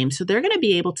into a game. So they're going to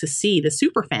be able to see, the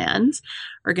super fans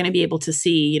are going to be able to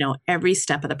see, every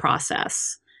step of the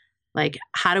process. Like,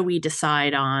 how do we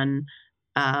decide on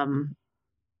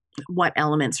what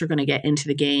elements are going to get into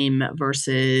the game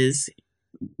versus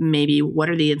maybe what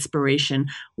are the inspiration.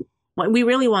 We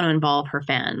really want to involve her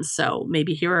fans. So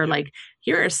maybe here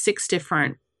are 6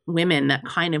 different women that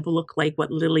kind of look like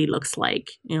what Lily looks like.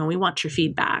 We want your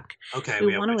feedback. Okay, We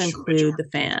we have want to which include are the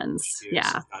fans. views.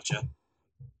 Yeah. Gotcha.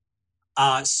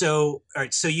 So all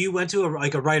right, so you went to a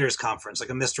writers conference, like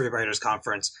a mystery writers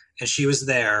conference, and she was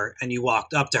there, and you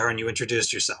walked up to her and you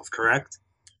introduced yourself, correct?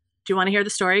 Do you want to hear the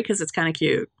story? Because it's kind of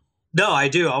cute. No, I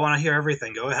do. I want to hear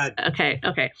everything. Go ahead.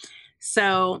 Okay.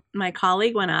 So my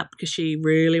colleague went up because she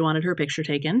really wanted her picture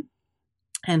taken.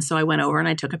 And so I went over and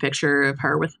I took a picture of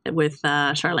her with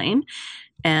Charlene,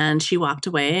 and she walked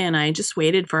away, and I just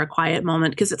waited for a quiet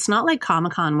moment because it's not like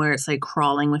Comic-Con where it's like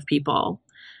crawling with people,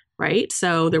 right?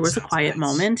 So there was a Sounds quiet nice.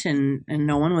 moment, and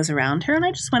no one was around her, and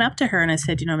I just went up to her and I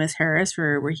said, Miss Harris,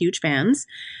 we're huge fans,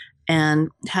 and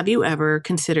have you ever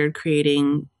considered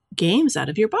creating games out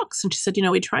of your books? And she said,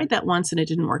 we tried that once and it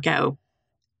didn't work out.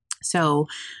 So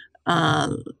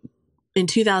in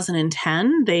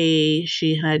 2010,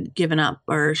 she had given up,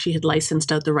 or she had licensed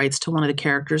out the rights to one of the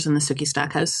characters in the Sookie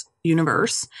Stackhouse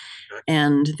universe, Okay.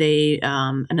 and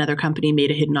another company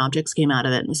made a hidden objects game out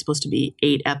of it. It was supposed to be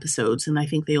 8 episodes, and I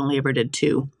think they only ever did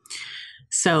 2.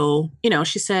 So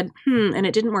she said, and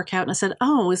it didn't work out. And I said,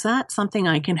 oh, is that something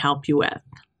I can help you with?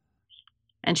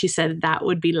 And she said, that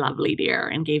would be lovely, dear,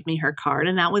 and gave me her card,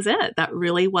 and that was it. That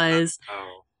really was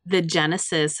Oh, the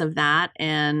genesis of that.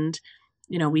 And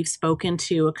we've spoken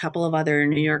to a couple of other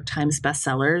New York Times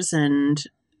bestsellers, and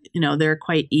they're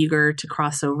quite eager to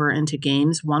cross over into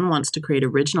games. One wants to create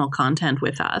original content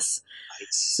with us. nice.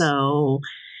 So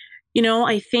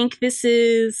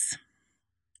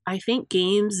I think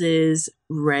games is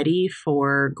ready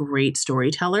for great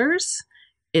storytellers.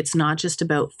 It's not just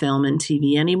about film and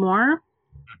TV anymore.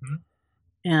 Hmm.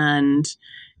 And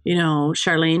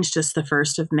Charlene's just the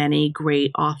first of many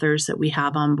great authors that we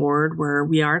have on board, where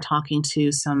we are talking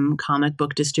to some comic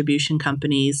book distribution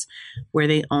companies where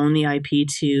they own the IP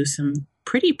to some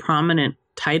pretty prominent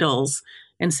titles,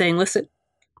 and saying, listen,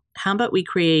 how about we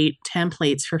create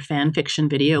templates for fan fiction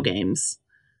video games?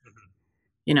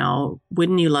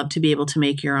 Wouldn't you love to be able to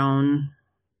make your own?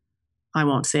 I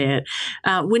won't say it.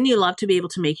 Wouldn't you love to be able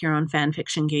to make your own fan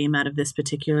fiction game out of this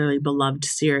particularly beloved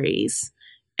series?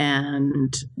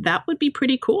 And that would be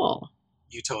pretty cool.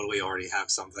 You totally already have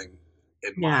something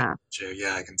in mind. Yeah,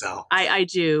 Yeah, I can tell. I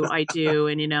do.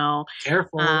 And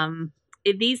Careful.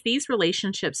 these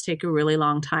relationships take a really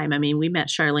long time. I mean, we met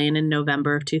Charlene in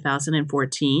November of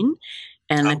 2014,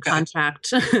 and Okay.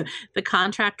 the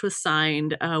contract was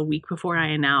signed a week before I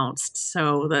announced.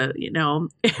 So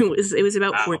it was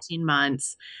about Wow. 14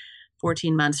 months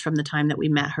from the time that we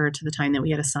met her to the time that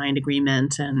we had a signed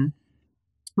agreement. And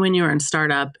when you're in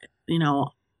startup,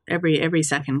 every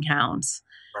second counts.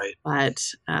 Right. But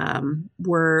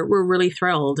we're really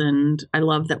thrilled, and I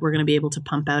love that we're going to be able to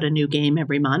pump out a new game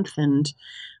every month and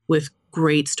with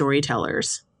great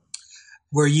storytellers.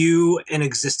 Were you an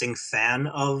existing fan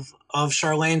of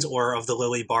Charlene's or of the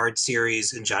Lily Bard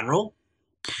series in general?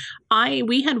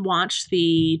 We had watched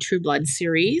the True Blood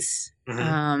series,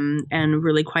 Hmm. and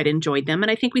really quite enjoyed them,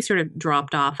 and I think we sort of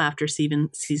dropped off after season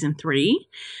three.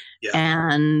 Yeah.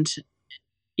 And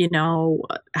you know,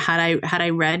 had I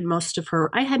read most of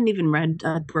her, I hadn't even read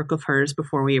a book of hers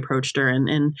before we approached her,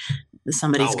 and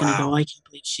somebody's Oh going to go, wow. oh, I can't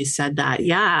believe she said that.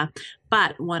 Yeah,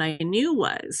 but what I knew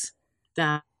was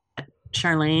that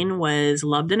Charlene was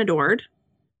loved and adored,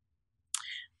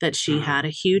 that she Hmm. had a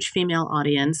huge female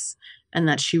audience, and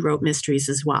that she wrote mysteries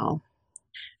as well.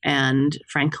 And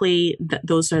frankly,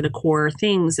 those are the core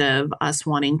things of us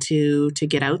wanting to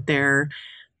get out there.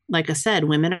 Like I said,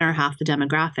 women are half the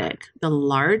demographic. The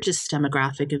largest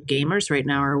demographic of gamers right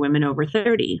now are women over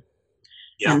 30.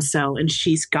 Yeah. And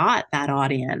she's got that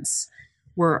audience.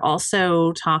 We're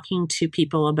also talking to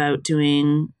people about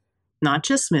doing not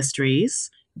just mysteries,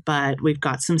 but we've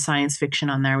got some science fiction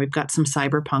on there. We've got some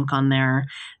cyberpunk on there.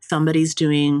 Somebody's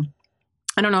doing,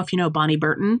 I don't know if you know Bonnie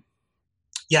Burton.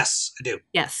 Yes, I do.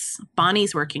 Yes,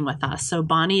 Bonnie's working with us. So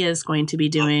Bonnie is going to be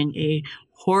Oh, doing a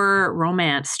horror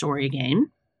romance story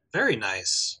game. very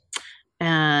nice.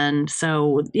 And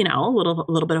so, a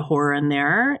little bit of horror in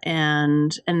there,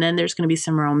 and then there's going to be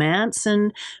some romance,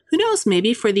 and who knows,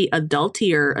 maybe for the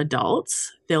adultier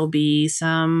adults there'll be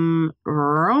some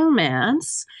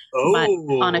romance, but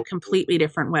on a Oh, completely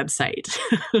different website.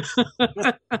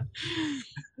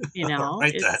 all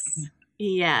right then. It's,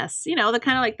 yes, the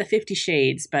kind of like the 50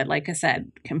 Shades, but like I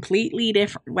said, completely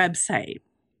different website.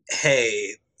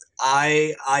 Hey,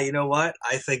 you know what?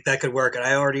 I think that could work, and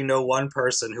I already know one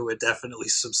person who would definitely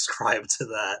subscribe to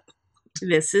that.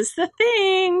 This is the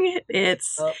thing.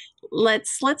 It's Uh,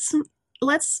 let's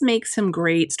let's make some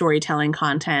great storytelling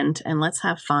content, and let's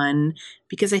have fun,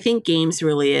 because I think games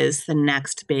really is the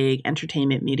next big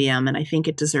entertainment medium, and I think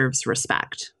it deserves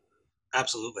respect.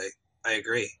 Absolutely, I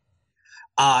agree.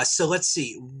 So let's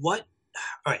see what.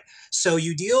 All right. So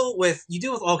you deal with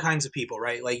all kinds of people,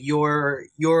 right? Like you're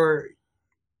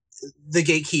the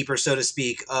gatekeeper, so to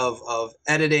speak, of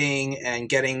editing and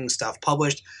getting stuff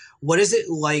published. What is it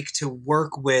like to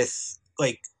work with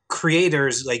like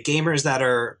creators, like gamers that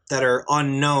are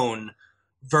unknown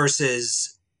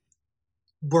versus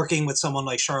working with someone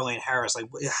like Charlene Harris? Like,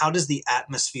 how does the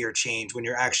atmosphere change when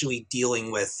you're actually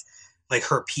dealing with like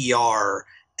her PR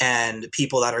and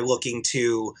people that are looking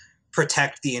to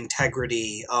protect the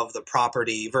integrity of the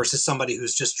property versus somebody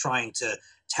who's just trying to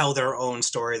tell their own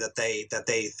story that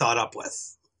they thought up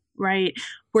with? Right.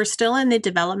 We're still in the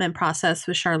development process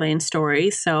with Charlene's story.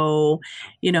 So,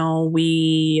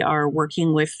 we are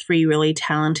working with three really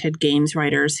talented games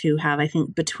writers who have, I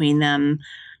think, between them,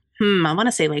 I want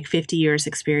to say like 50 years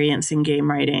experience in game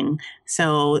writing.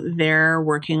 So they're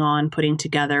working on putting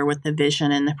together what the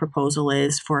vision and the proposal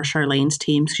is for Charlene's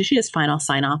team. So she has final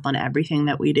sign off on everything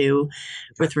that we do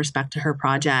with respect to her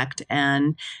project.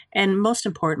 And most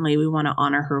importantly, we want to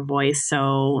honor her voice.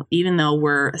 So even though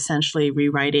we're essentially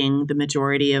rewriting the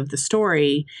majority of the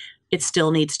story, it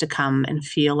still needs to come and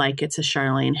feel like it's a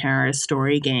Charlene Harris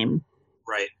story game.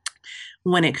 Right.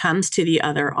 When it comes to the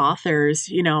other authors,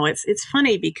 it's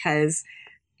funny because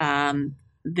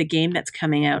the game that's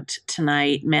coming out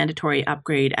tonight, Mandatory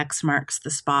Upgrade X Marks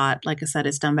the Spot, like I said,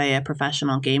 is done by a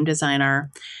professional game designer.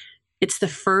 It's the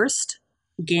first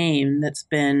game that's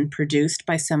been produced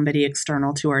by somebody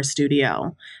external to our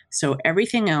studio. So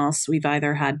everything else, we've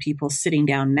either had people sitting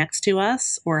down next to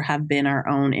us or have been our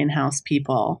own in-house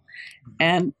people.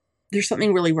 And there's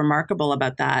something really remarkable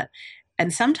about that.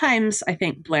 And sometimes I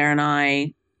think Blair and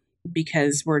I,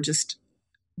 because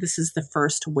this is the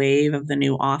first wave of the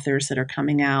new authors that are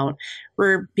coming out,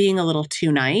 we're being a little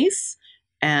too nice.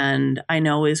 And I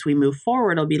know as we move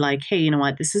forward, it'll be like, hey, you know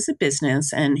what? This is a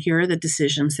business, and here are the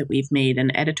decisions that we've made,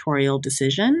 an editorial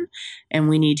decision, and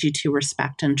we need you to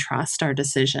respect and trust our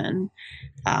decision.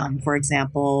 For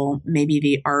example, maybe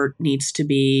we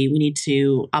need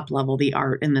to up level the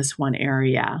art in this one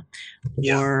area.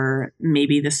 Yeah. Or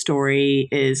maybe the story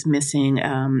is missing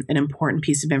an important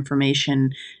piece of information,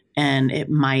 and it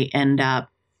might end up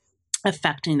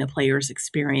affecting the player's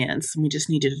experience. We just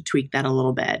needed to tweak that a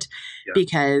little bit, Yeah.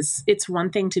 because it's one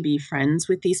thing to be friends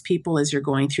with these people as you're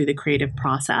going through the creative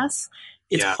process.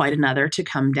 It's Yeah. quite another to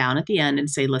come down at the end and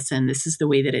say, listen, this is the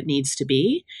way that it needs to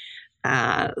be.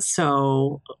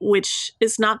 Which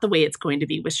is not the way it's going to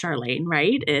be with Charlene,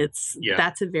 right? Yeah.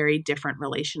 That's a very different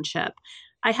relationship.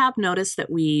 I have noticed that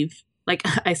like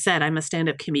I said, I'm a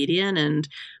stand-up comedian, and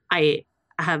I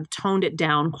have toned it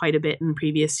down quite a bit in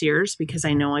previous years because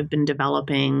I know I've been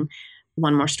developing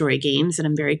One More Story games, and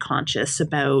I'm very conscious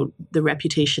about the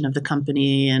reputation of the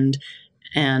company and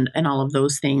all of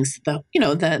those things, the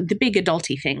big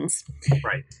adulty things.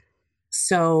 Right.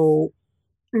 So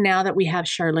now that we have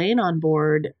Charlene on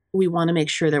board, we want to make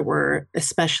sure that we're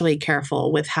especially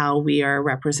careful with how we are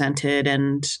represented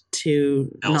and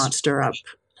to not stir up.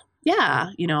 Yeah,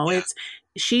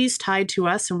 she's tied to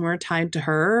us and we're tied to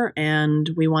her, and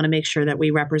we want to make sure that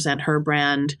we represent her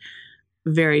brand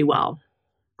very well.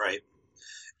 Right.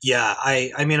 Yeah,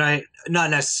 I mean, I not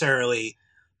necessarily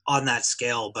on that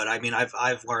scale, but I mean,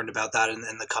 I've learned about that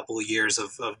in the couple of years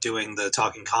of doing the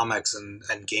Talking Comics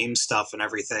and game stuff and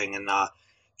everything, and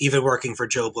even working for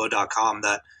JoeBlow.com,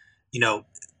 that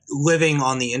living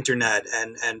on the internet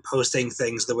and posting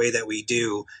things the way that we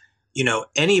do,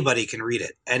 anybody can read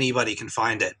it, anybody can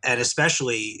find it, and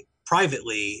especially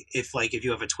privately, if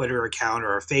you have a Twitter account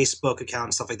or a Facebook account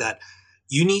and stuff like that,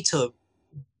 you need to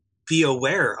be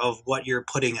aware of what you're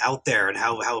putting out there and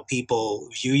how people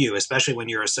view you, especially when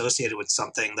you're associated with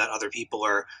something that other people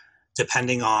are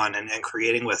depending on and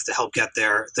creating with to help get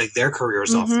their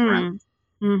careers off the ground.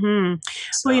 Mm-hmm.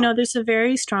 So. Well, there's a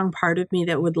very strong part of me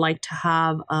that would like to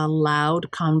have a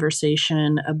loud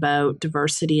conversation about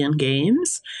diversity in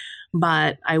games.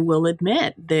 But I will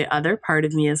admit, the other part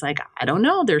of me is like, I don't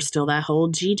know, there's still that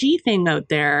whole GG thing out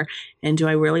there. And do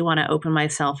I really want to open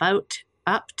myself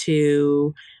up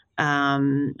to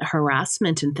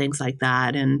harassment and things like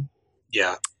that? And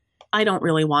yeah, I don't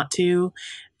really want to.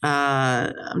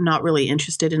 I'm not really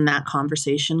interested in that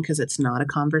conversation because it's not a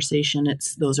conversation.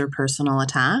 Those are personal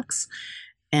attacks.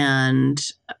 And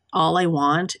all I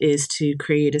want is to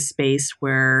create a space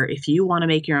where if you want to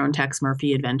make your own Tex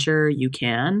Murphy adventure, you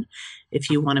can. If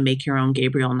you want to make your own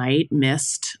Gabriel Knight,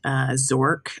 Myst,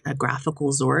 Zork, a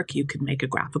graphical Zork, you could make a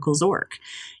graphical Zork.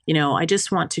 I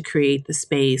just want to create the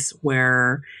space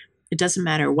where it doesn't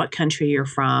matter what country you're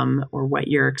from or what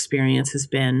your experience has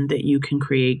been, that you can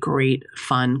create great,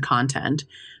 fun content,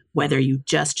 whether you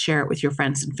just share it with your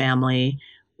friends and family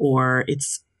or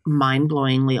it's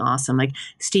mind-blowingly awesome. Like,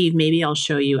 Steve, maybe I'll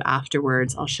show you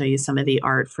afterwards. I'll show you some of the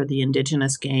art for the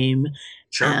Indigenous game.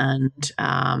 Sure. And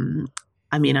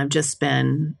I mean,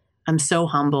 I'm so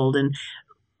humbled. And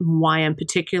why I'm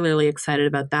particularly excited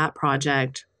about that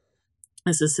project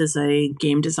is this is a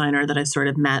game designer that I sort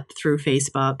of met through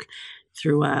Facebook,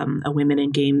 through a Women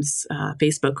in Games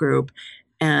Facebook group.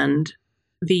 And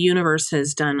the universe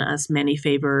has done us many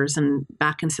favors. And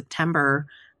back in September,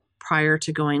 prior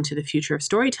to going to the Future of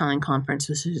Storytelling conference,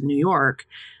 which is in New York,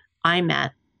 I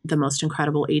met the most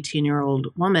incredible 18-year-old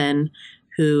woman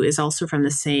who is also from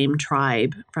the same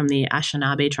tribe, from the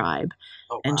Anishinaabe tribe.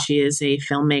 Oh, wow. And she is a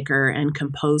filmmaker and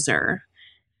composer.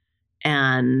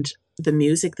 And the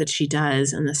music that she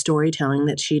does and the storytelling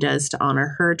that she does to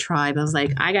honor her tribe, I was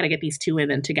like, I got to get these two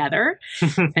women together.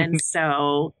 And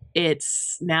so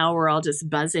now we're all just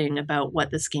buzzing about what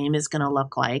this game is going to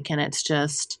look like. And it's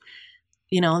just,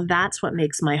 that's what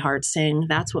makes my heart sing.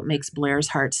 That's what makes Blair's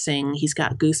heart sing. He's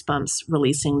got goosebumps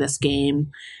releasing this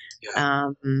game.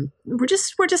 Yeah. We're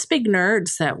just big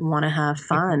nerds that want to have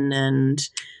fun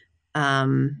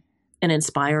and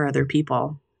inspire other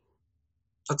people.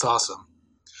 That's awesome.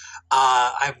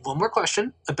 I have one more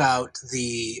question about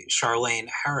the Charlene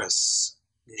Harris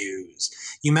news.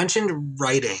 You mentioned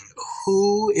writing.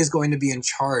 Who is going to be in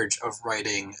charge of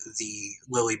writing the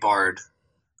Lily Bard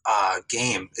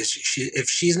game? If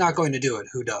she's not going to do it,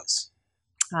 who does?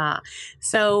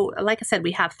 So, like I said,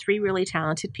 we have 3 really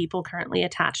talented people currently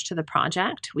attached to the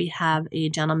project. We have a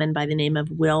gentleman by the name of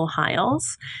Will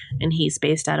Hiles, and he's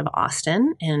based out of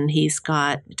Austin, and he's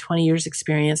got 20 years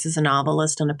experience as a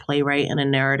novelist and a playwright and a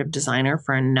narrative designer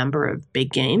for a number of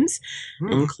big games,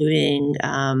 including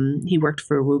he worked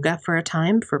for Wooga for a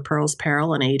time for Pearl's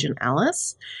Peril and Agent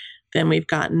Alice. Then we've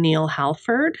got Neil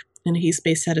Halford, and he's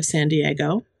based out of San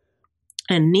Diego.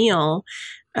 And Neil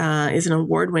is an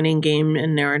award-winning game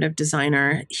and narrative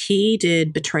designer. He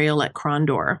did Betrayal at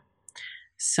Krondor.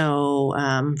 So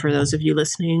for those of you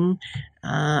listening,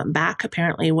 back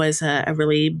apparently was a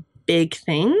really big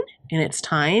thing in its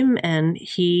time. And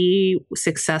he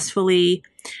successfully,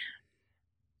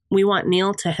 we want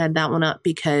Neil to head that one up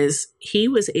because he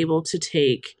was able to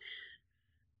take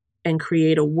and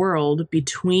create a world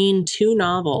between 2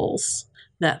 novels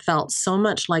that felt so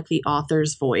much like the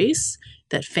author's voice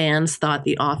that fans thought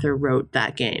the author wrote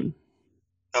that game.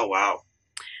 Oh, wow.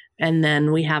 And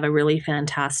then we have a really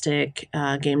fantastic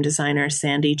game designer,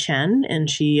 Sandy Chen, and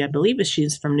I believe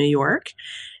she's from New York.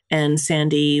 And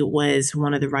Sandy was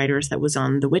one of the writers that was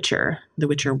on The Witcher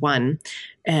 1.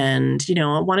 And,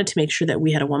 I wanted to make sure that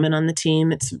we had a woman on the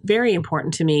team. It's very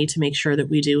important to me to make sure that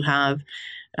we do have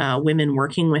women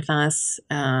working with us,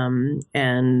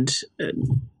 and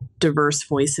diverse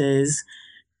voices.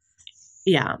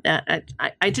 Yeah,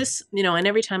 I just, and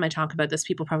every time I talk about this,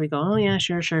 people probably go, oh yeah,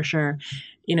 sure, sure, sure.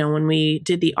 When we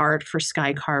did the art for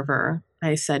Sky Carver,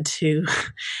 I said to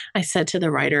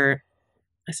the writer,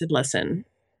 I said, listen,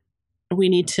 we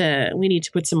need to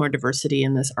put some more diversity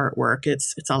in this artwork.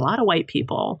 It's a lot of white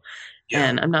people. Yeah.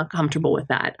 And I'm not comfortable with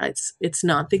that. It's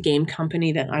not the game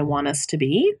company that I want us to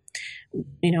be.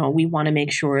 We want to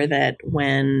make sure that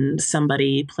when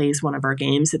somebody plays one of our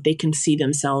games, that they can see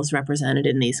themselves represented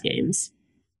in these games.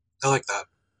 I like that.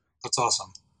 That's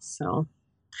awesome. So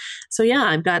yeah,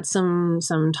 I've got some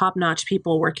top-notch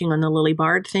people working on the Lily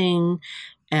Bard thing,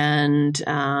 and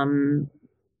I'm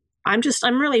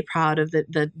really proud of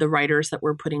the writers that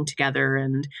we're putting together.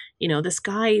 And this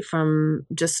guy from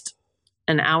just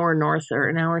an hour north or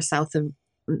an hour south of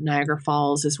Niagara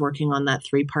Falls is working on that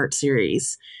 3-part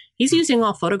series. He's using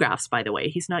all photographs, by the way.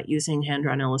 He's not using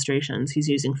hand-drawn illustrations. He's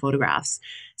using photographs.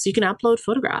 So you can upload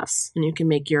photographs and you can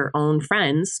make your own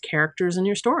friends characters in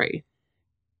your story.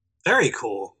 Very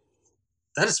cool.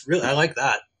 That is really, I like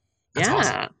that. That's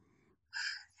awesome.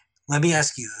 Let me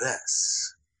ask you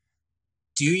this.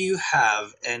 Do you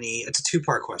have any, it's a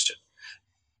 2-part question.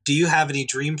 Do you have any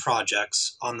dream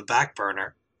projects on the back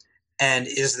burner? And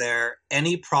is there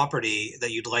any property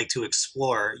that you'd like to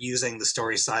explore using the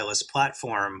Story Stylus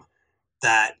platform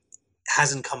that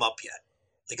hasn't come up yet?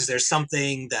 Like, is there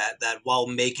something that while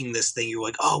making this thing, you're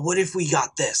like, oh, what if we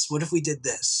got this? What if we did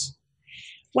this?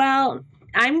 Well,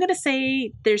 I'm going to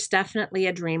say there's definitely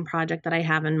a dream project that I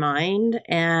have in mind.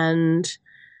 And,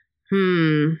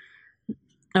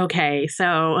 okay,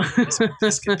 so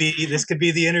this could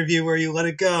be the interview where you let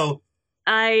it go.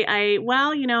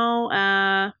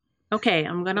 Okay,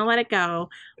 I'm going to let it go.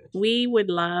 We would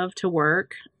love to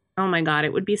work. Oh my God,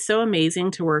 it would be so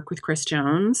amazing to work with Chris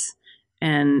Jones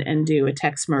and do a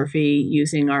Tex Murphy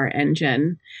using our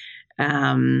engine.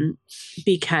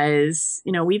 Because,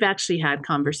 we've actually had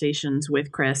conversations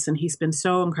with Chris, and he's been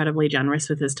so incredibly generous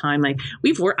with his time. Like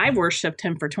I've worshipped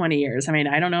him for 20 years. I mean,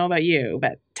 I don't know about you,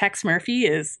 but Tex Murphy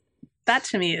that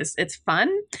to me it's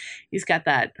fun. He's got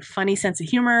that funny sense of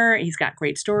humor. He's got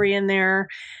great story in there.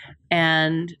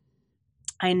 And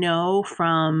I know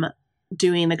from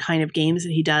doing the kind of games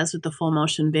that he does with the full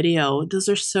motion video, those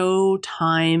are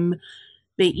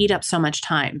they eat up so much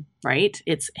time, right?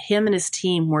 It's him and his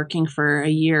team working for a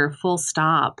year full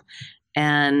stop.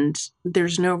 And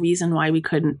there's no reason why we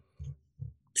couldn't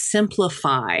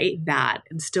simplify that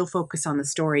and still focus on the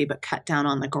story, but cut down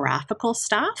on the graphical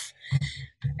stuff.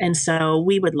 And so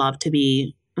we would love to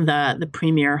be the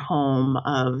premier home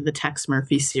of the Tex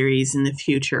Murphy series in the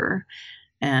future.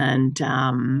 And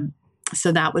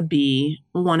so that would be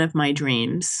one of my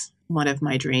dreams.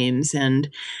 And,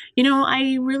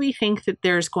 I really think that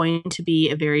there's going to be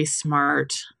a very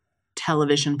smart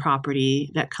television property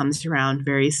that comes around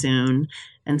very soon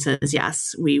and says,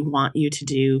 yes, we want you to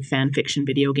do fan fiction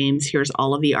video games. Here's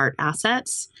all of the art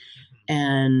assets.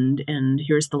 And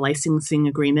here's the licensing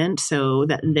agreement so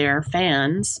that their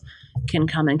fans can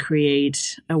come and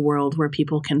create a world where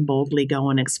people can boldly go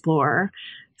and explore.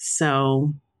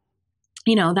 So,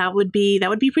 that would be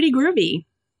pretty groovy.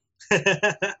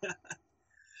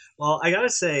 Well, I gotta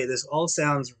say, this all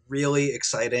sounds really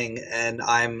exciting, and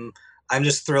I'm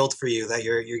just thrilled for you that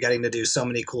you're getting to do so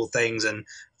many cool things and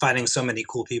finding so many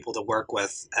cool people to work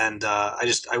with. And I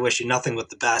wish you nothing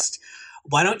but the best.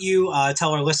 Why don't you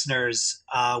tell our listeners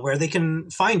where they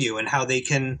can find you and how they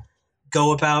can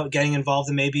go about getting involved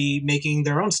in maybe making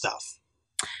their own stuff?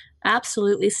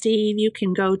 Absolutely, Steve. You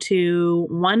can go to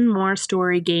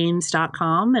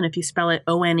onemorestorygames.com, and if you spell it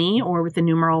ONE or with the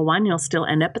numeral 1, you'll still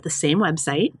end up at the same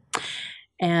website.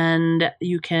 And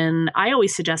I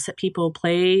always suggest that people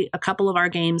play a couple of our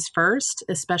games first,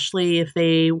 especially if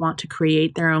they want to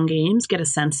create their own games, get a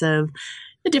sense of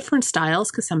the different styles,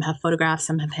 because some have photographs,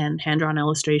 some have hand-drawn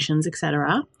illustrations,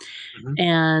 etc. Mm-hmm.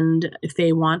 And if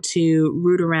they want to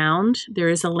root around, there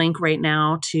is a link right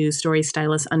now to Story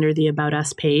Stylus under the About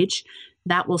Us page.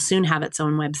 That will soon have its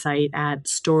own website at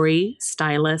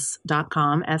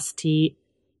storystylus.com,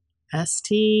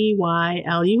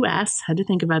 STYLUS. Had to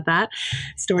think about that.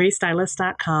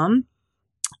 Storystylus.com.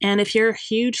 And if you're a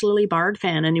huge Lily Bard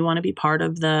fan and you want to be part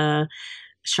of the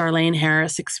Charlene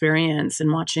Harris experience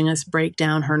and watching us break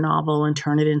down her novel and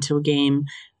turn it into a game.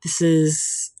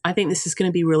 I think this is going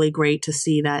to be really great to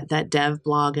see that dev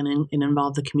blog and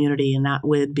involve the community. And that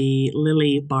would be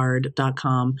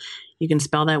lilybard.com. You can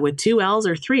spell that with 2 L's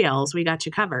or 3 L's. We got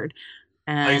you covered.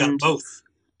 And you got both.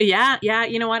 Yeah.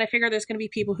 You know what? I figure there's going to be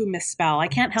people who misspell. I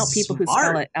can't help people who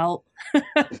spell it L.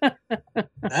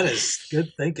 That is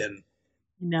good thinking.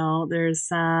 There's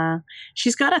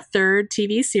she's got a 3rd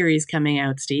TV series coming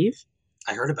out, Steve.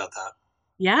 I heard about that.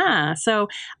 Yeah. So,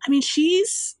 I mean,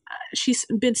 she's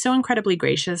been so incredibly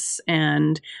gracious,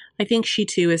 and I think she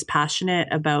too is passionate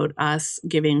about us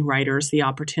giving writers the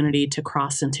opportunity to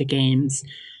cross into games.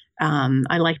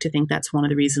 I like to think that's one of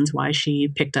the reasons why she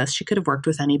picked us. She could have worked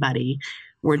with anybody.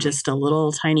 We're just a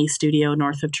little tiny studio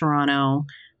north of Toronto,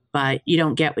 but you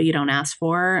don't get what you don't ask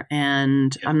for.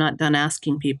 And I'm not done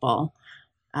asking people.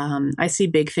 I see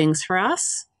big things for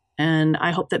us, and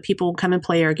I hope that people come and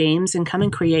play our games and come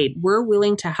and create. We're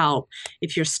willing to help.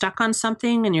 If you're stuck on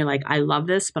something and you're like, I love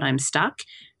this, but I'm stuck,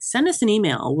 send us an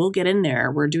email. We'll get in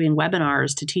there. We're doing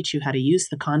webinars to teach you how to use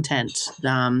the content,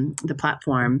 the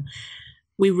platform.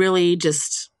 We really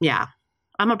just,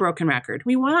 I'm a broken record.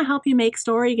 We want to help you make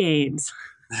story games.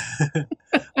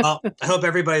 Well, I hope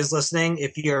everybody's listening.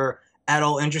 If you're at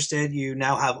all interested, you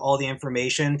now have all the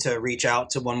information to reach out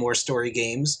to One More Story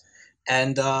Games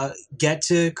and get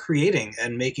to creating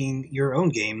and making your own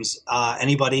games.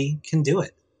 Anybody can do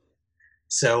it.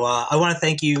 So I want to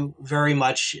thank you very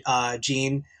much,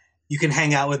 Gene. You can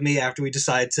hang out with me after we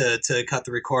decide to cut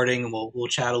the recording, and we'll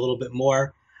chat a little bit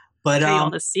more. But all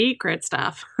the secret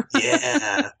stuff.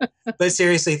 Yeah. But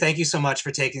seriously, thank you so much for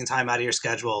taking the time out of your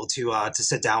schedule to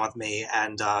sit down with me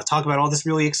and talk about all this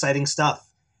really exciting stuff.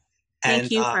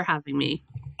 Thank you for having me.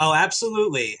 Oh,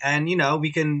 absolutely. And,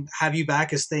 we can have you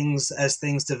back as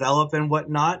things develop and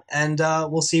whatnot, and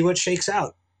we'll see what shakes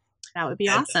out. That would be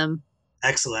awesome.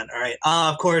 Excellent. All right.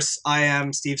 Of course, I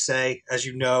am Steve Say, as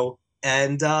you know.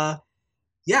 And,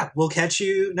 we'll catch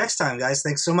you next time, guys.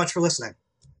 Thanks so much for listening.